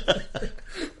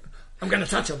 I'm gonna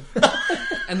touch them.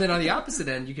 And then on the opposite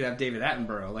end, you could have David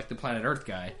Attenborough, like the Planet Earth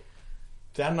guy.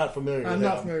 See, I'm not familiar with him. I'm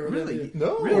not familiar with really? him.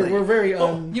 No. Really? We're very...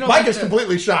 Mike is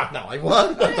completely shocked now. Like,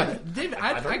 what? David,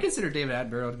 I consider David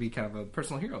Attenborough to be kind of a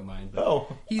personal hero of mine. But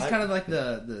he's kind of like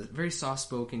the very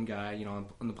soft-spoken guy, on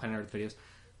the Planet Earth videos.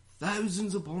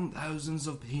 Thousands upon thousands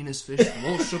of penis fish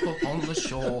wash up upon the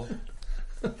shore,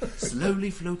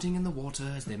 slowly floating in the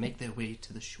water as they make their way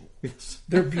to the shore. Yes.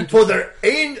 They're beautiful. For their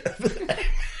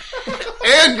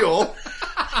annual...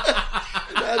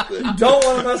 You don't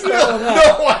want to mess that one up.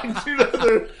 No, I do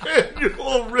their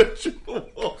annual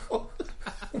ritual.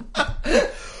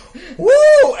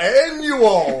 Woo!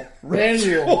 Annual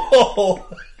ritual.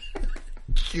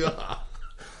 God.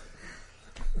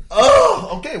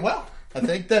 Oh, okay. Well, I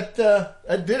think that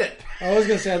did it. I was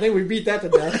going to say, I think we beat that to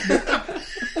death.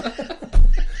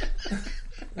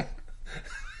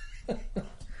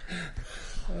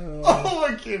 Oh,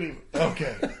 I can't even.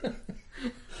 Okay.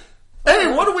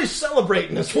 Hey, what are we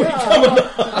celebrating this week? How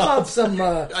about some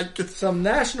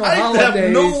national I holidays?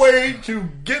 have no way to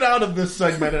get out of this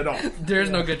segment at all.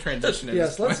 There's no good transition.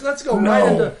 Yes, let's go right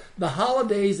into the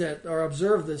holidays that are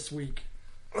observed this week.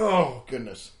 Oh,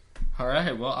 goodness. All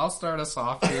right, well, I'll start us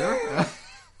off here.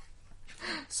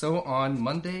 So on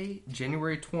Monday,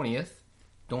 January 20th,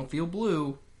 don't feel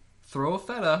blue, throw a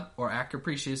feta, or act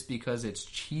capricious because it's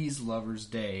Cheese Lovers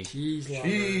Day. Cheese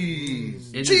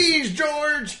lovers. Cheese,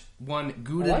 George! One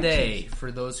Gouda day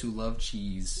for those who love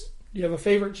cheese. Do you have a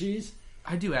favorite cheese?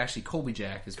 I do actually. Colby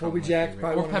Jack is Colby probably Jack's my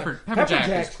probably favorite. one Or of Pepper Jack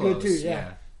Jack's is close. good too.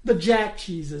 Yeah. The Jack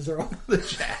cheeses are all The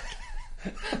Jack.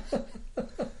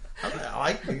 I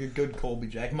like a good Colby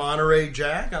Jack. Monterey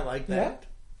Jack, I like that.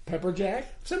 Pepper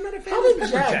Jack. Some matter of fact, How did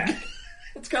Pepper Jack? Jack.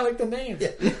 It's kind of like the name.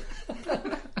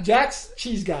 Jack's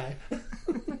cheese guy.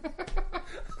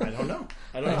 I don't know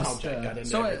how Jack got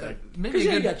into everything. Maybe Because a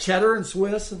you good. got cheddar and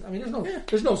Swiss. I mean,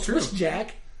 there's no Swiss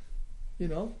Jack. You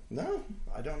know. No,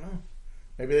 I don't know.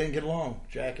 Maybe they didn't get along.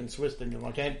 Jack and Swiss didn't get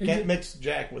along. Can't mix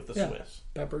Jack with the Swiss.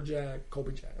 Pepper Jack,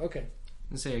 Colby Jack. Okay.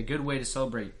 Let's say a good way to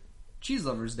celebrate Cheese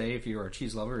Lovers Day, if you're a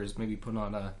cheese lover, is maybe put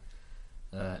on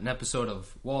an episode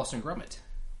of Wallace and Gromit.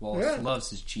 Wallace loves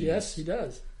his cheese. Yes, he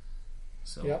does.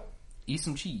 So eat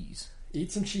some cheese.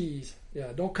 Eat some cheese.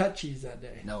 Yeah, don't cut cheese that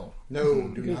day. No,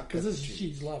 do not. Because this is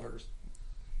cheese lovers.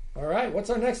 All right, what's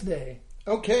our next day?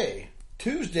 Okay,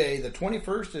 Tuesday the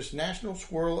 21st is National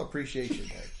Squirrel Appreciation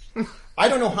Day. I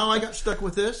don't know how I got stuck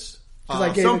with this.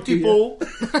 Some people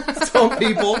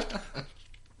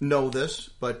know this,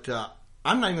 but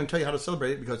I'm not even going to tell you how to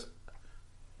celebrate it because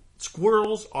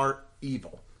squirrels are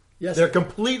evil. Yes, they're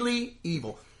completely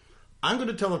evil. I'm going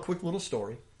to tell a quick little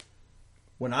story.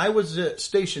 When I was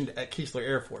stationed at Keesler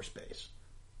Air Force Base,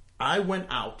 I went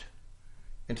out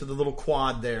into the little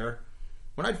quad there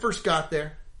when I first got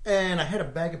there, and I had a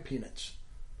bag of peanuts.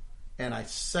 And I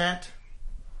sat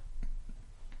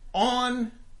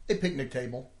on a picnic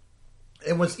table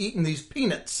and was eating these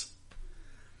peanuts.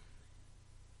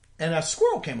 And a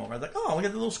squirrel came over. I was like, oh, look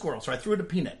at the little squirrel. So I threw it a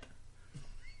peanut.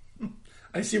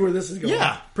 I see where this is going.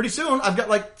 Yeah, pretty soon I've got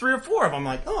like 3 or 4 of them. I'm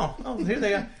like, oh, here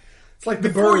they are. It's like the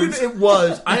birds. It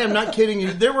was. I am not kidding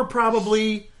you. There were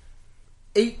probably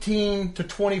 18 to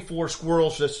 24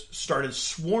 squirrels just started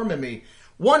swarming me.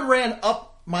 One ran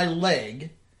up my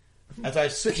leg as I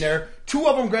was sitting there. 2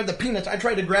 of them grabbed the peanuts. I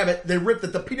tried to grab it. They ripped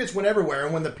it. The peanuts went everywhere.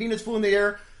 And when the peanuts flew in the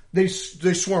air, they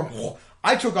swarmed.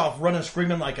 I took off running,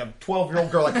 screaming like a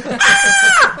 12-year-old girl. Like,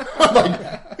 ah! I'm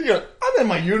like, I'm in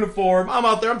my uniform. I'm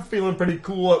out there. I'm feeling pretty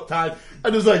cool at times.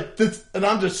 I just like this, and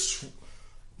I'm just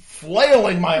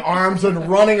flailing my arms and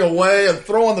running away and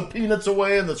throwing the peanuts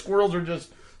away, and the squirrels are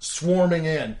just swarming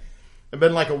in. It's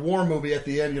been like a war movie at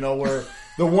the end, where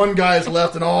the one guy is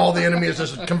left and all the enemy is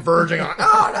just converging on.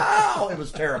 Oh no! It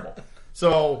was terrible.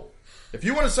 So, if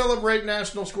you want to celebrate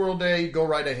National Squirrel Day, go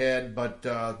right ahead. But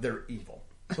they're evil.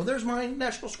 So there's my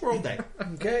National Squirrel Day.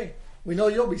 Okay, we know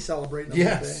you'll be celebrating on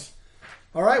that day.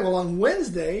 All right. Well, on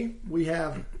Wednesday we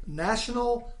have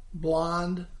National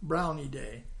Blonde Brownie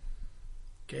Day.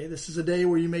 Okay, this is a day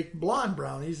where you make blonde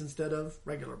brownies instead of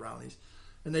regular brownies.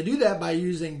 And they do that by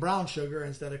using brown sugar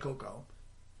instead of cocoa.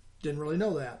 Didn't really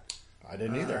know that. I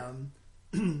didn't either.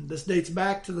 This dates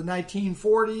back to the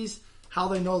 1940s. How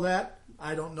they know that,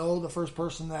 I don't know. The first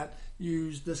person that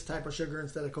used this type of sugar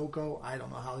instead of cocoa, I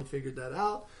don't know how they figured that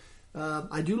out.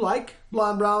 I do like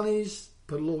blonde brownies.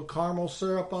 Put a little caramel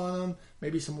syrup on them.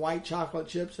 Maybe some white chocolate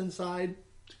chips inside.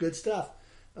 It's good stuff.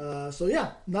 So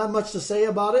yeah, not much to say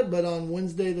about it, but on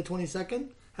Wednesday the 22nd,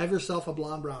 have yourself a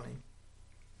blonde brownie.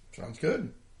 Sounds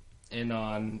good. And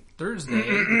on Thursday,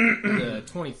 the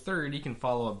 23rd, you can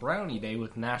follow a brownie day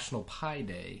with National Pie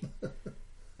Day.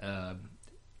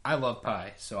 I love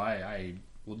pie, so I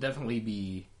will definitely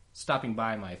be stopping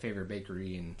by my favorite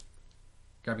bakery and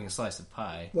grabbing a slice of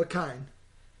pie. What kind?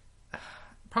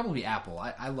 Probably apple.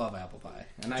 I love apple pie.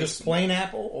 And just plain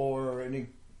apple, or any?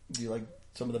 Do you like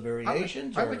some of the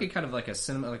variations? I like it kind of like a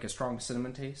cinnamon, like a strong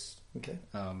cinnamon taste. Okay.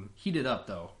 Heated up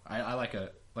though. I like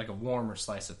a warmer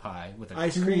slice of pie with a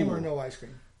ice cream or no ice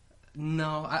cream.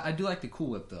 No, I do like the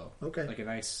Cool Whip though. Okay. Like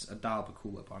a dollop of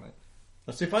Cool Whip on it.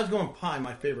 Let's see, if I was going pie,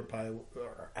 my favorite pie,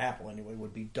 or apple anyway,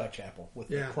 would be Dutch apple with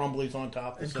the crumblies on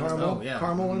top. And caramel,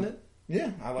 caramel in it.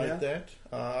 Yeah, I like that.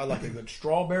 I like a good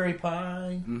strawberry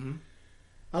pie. Mm-hmm.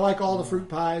 I like all the fruit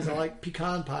pies. I like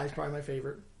pecan pie is probably my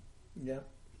favorite. Yeah.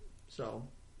 So,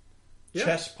 Yeah.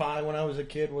 Chess pie when I was a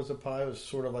kid was a pie. It was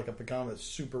sort of like a pecan that's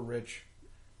super rich.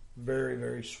 Very,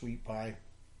 very sweet pie.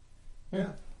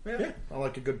 Yeah. I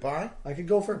like a good pie. I could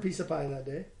go for a piece of pie that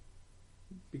day.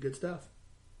 Be good stuff.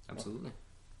 Absolutely.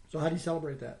 So how do you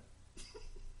celebrate that?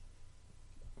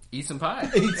 Eat some pie.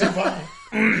 Eat some pie.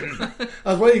 I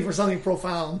was waiting for something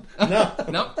profound. No.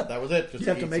 Nope. That was it. Do you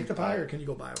have to make the pie, or can you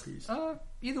go buy a piece?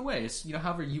 Either way, it's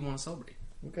however you want to celebrate.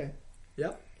 Okay.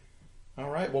 Yep. All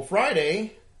right. Well,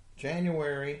 Friday,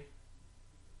 January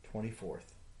 24th.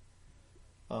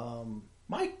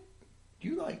 Mike, do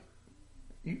you like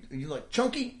you like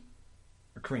chunky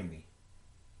or creamy?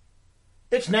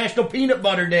 It's National Peanut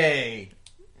Butter Day.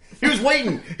 He was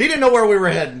waiting. He didn't know where we were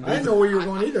heading. I didn't know where you were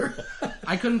going either.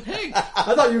 I couldn't pick.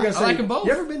 I thought you were going to say, like them both.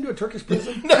 You ever been to a Turkish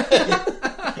prison? You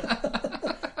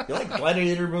like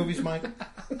gladiator movies, Mike?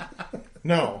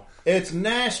 No. It's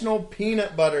National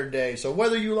Peanut Butter Day. So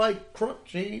whether you like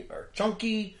crunchy or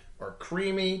chunky or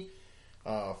creamy,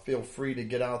 feel free to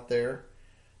get out there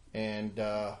and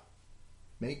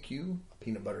make you a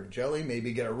peanut butter jelly.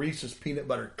 Maybe get a Reese's peanut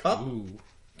butter cup. Ooh.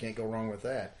 Can't go wrong with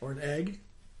that. Or an egg?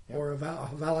 Yep. Or a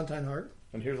Valentine heart?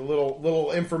 And here's a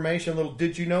little information,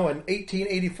 did you know, in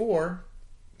 1884,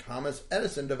 Thomas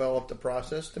Edison developed a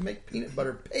process to make peanut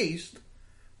butter paste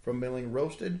from milling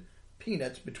roasted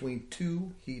peanuts between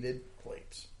two heated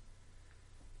plates.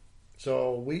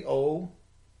 So we owe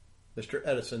Mr.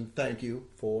 Edison thank you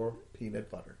for peanut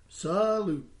butter.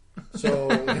 Salute. So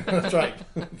that's right.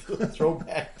 Throw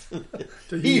back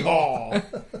to hee-haw.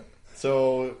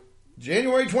 So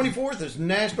January 24th is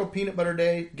National Peanut Butter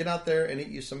Day. Get out there and eat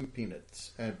you some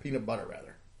peanuts. Peanut butter,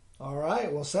 rather. All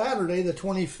right. Well, Saturday, the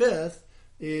 25th,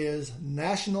 is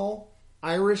National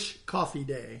Irish Coffee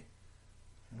Day.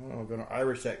 Oh, I'm going to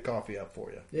Irish that coffee up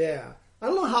for you. Yeah. I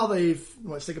don't know how they...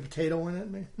 stick a potato in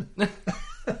it, man?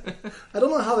 I don't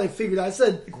know how they figured out. I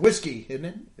said... Whiskey, isn't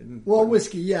it? Well,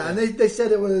 whiskey, yeah. And they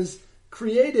said it was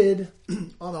created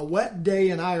on a wet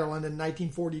day in Ireland in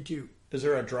 1942. Is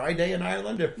there a dry day in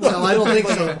Ireland? Well, I don't think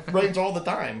so. It rains all the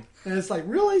time. And it's like,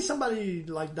 really? Somebody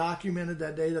documented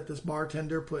that day that this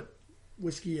bartender put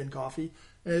whiskey in coffee.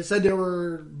 And it said there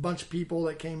were a bunch of people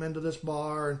that came into this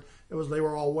bar, and they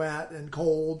were all wet and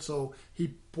cold, so he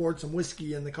poured some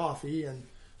whiskey in the coffee and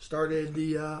started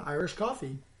the Irish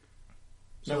coffee.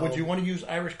 Now, would you want to use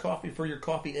Irish coffee for your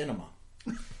coffee enema?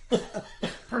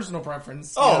 Personal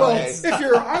preference. Oh, well, okay. if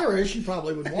you're Irish, you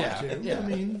probably would want to. Yeah. I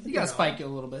mean, You gotta spike it a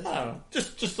little bit. I don't know.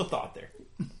 Just a thought there.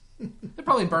 They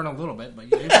probably burn a little bit,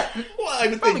 but you Well, I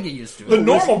would probably think get used to the it.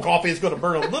 normal coffee is going to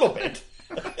burn a little bit.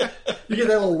 you get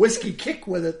that little whiskey kick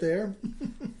with it there.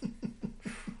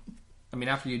 I mean,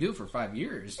 after you do it for 5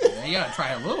 years, you gotta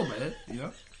try a little bit,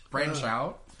 branch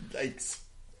out. Yikes.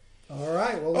 All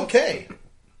right. Well, Okay.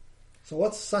 So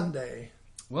what's Sunday?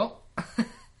 Well,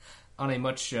 on a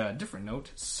much different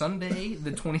note, Sunday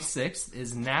the 26th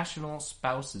is National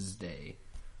Spouses Day.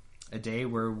 A day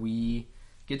where we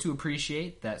get to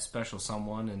appreciate that special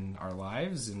someone in our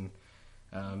lives and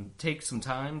take some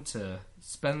time to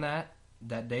spend that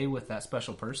day with that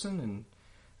special person.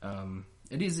 And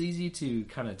it is easy to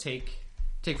kind of take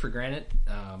for granted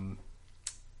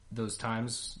those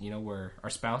times, where our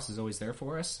spouse is always there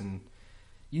for us, and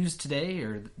use today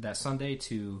or that Sunday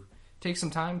to take some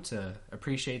time to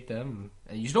appreciate them.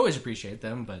 And you should always appreciate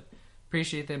them, but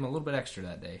appreciate them a little bit extra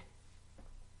that day.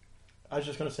 I was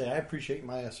just going to say, I appreciate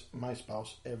my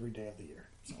spouse every day of the year.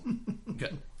 So.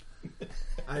 Good.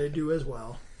 I do as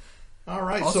well. All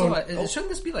right. Also, shouldn't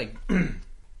this be like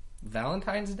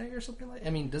Valentine's Day or something like that?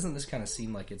 I mean, doesn't this kind of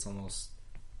seem like it's almost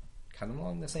kind of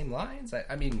along the same lines?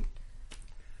 I mean,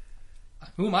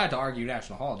 who am I to argue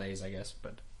national holidays, I guess,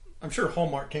 but... I'm sure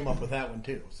Hallmark came up with that one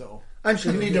too. So I'm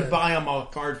sure you they need to did. buy them a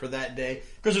card for that day,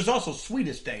 because there's also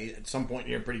Sweetest Day at some point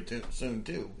here pretty soon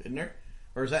too, isn't there?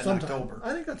 Or is that in October?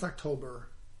 I think that's October.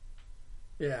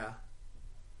 Yeah.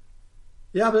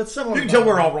 Yeah, but it's similar. You can tell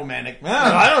we're all romantic.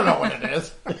 I don't know what it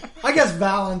is. I guess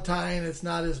Valentine, it's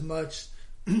not as much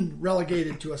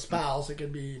relegated to a spouse. It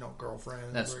could be,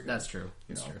 girlfriend. That's true. That's true.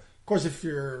 Of course, if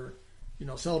you're,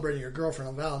 celebrating your girlfriend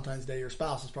on Valentine's Day, your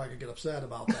spouse is probably going to get upset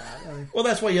about that. I mean, Well,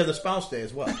 that's why you have the Spouse Day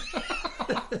as well.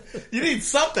 You need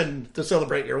something to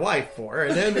celebrate your wife for,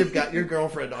 and then you've got your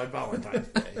girlfriend on Valentine's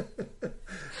Day.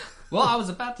 Well, I was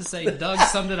about to say, Doug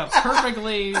summed it up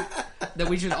perfectly, that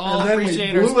we should all And then we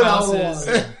appreciate our blew it out of the spouses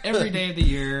water. every day of the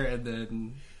year, and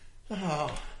then...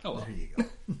 Oh, well. there you go.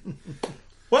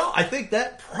 Well, I think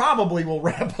that probably will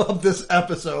wrap up this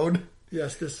episode.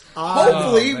 yes, this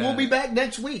Hopefully, man. we'll be back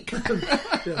next week.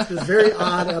 yes, this very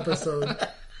odd episode.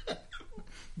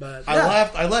 But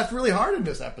I laughed really hard in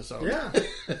this episode. Yeah.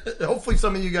 Hopefully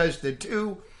some of you guys did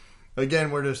too.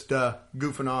 Again, we're just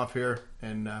goofing off here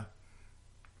and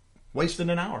wasting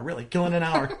an hour, really. Killing an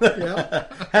hour. Yeah.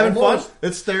 Having Almost. fun.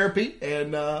 It's therapy,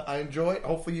 and I enjoy it.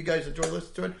 Hopefully you guys enjoy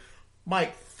listening to it.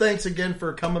 Mike, thanks again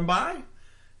for coming by,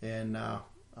 and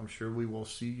I'm sure we will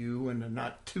see you in the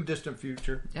not too distant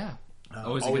future. Yeah.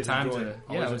 Always a good time to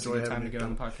get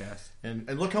on the podcast. And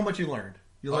look how much you learned.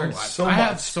 You learned so I much.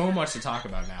 have so much to talk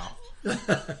about now.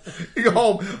 You go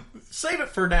home, save it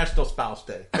for National Spouse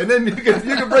Day, and then you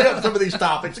can bring up some of these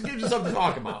topics. It gives you something to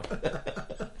talk about.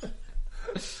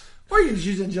 Or you can just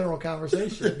use it in general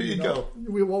conversation. There you go.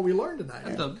 What we learned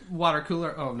tonight. The water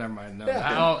cooler. Oh, never mind. No.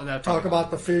 Yeah. Talk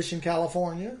about the fish in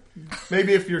California.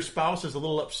 Maybe if your spouse is a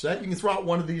little upset, you can throw out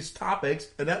one of these topics,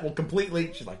 and that will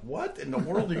completely. She's like, "What in the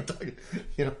world are you talking?"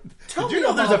 You know, did you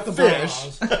know there's a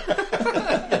fish?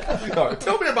 All right,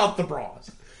 tell me about the bras.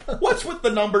 What's with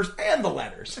the numbers and the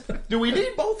letters? Do we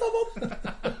need both of them?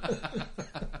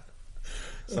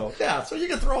 So you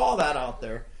can throw all that out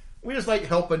there. We just like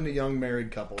helping the young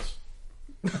married couples.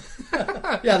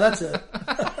 Yeah, that's it.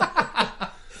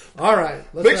 All right.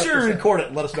 Make sure you record it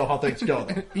and let us know how things go.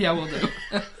 Yeah, we'll do.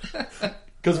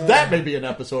 Because that may be an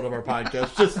episode of our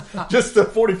podcast. Just the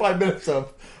 45 minutes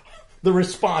of the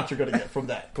response you're going to get from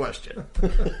that question.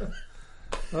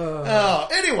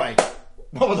 Anyway,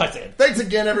 what was I saying? Thanks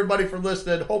again, everybody, for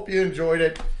listening. Hope you enjoyed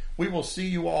it. We will see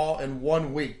you all in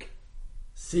 1 week.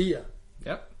 See ya.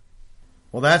 Yep.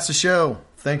 Well, that's the show.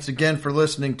 Thanks again for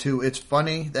listening to It's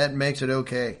Funny, That Makes It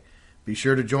Okay. Be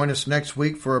sure to join us next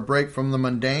week for a break from the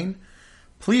mundane.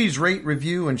 Please rate,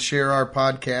 review, and share our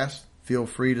podcast. Feel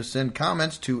free to send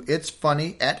comments to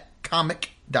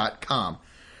itsfunny@comic.com.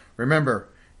 Remember,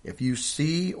 if you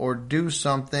see or do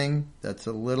something that's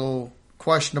a little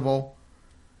questionable,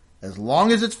 as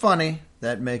long as it's funny,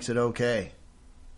 that makes it okay.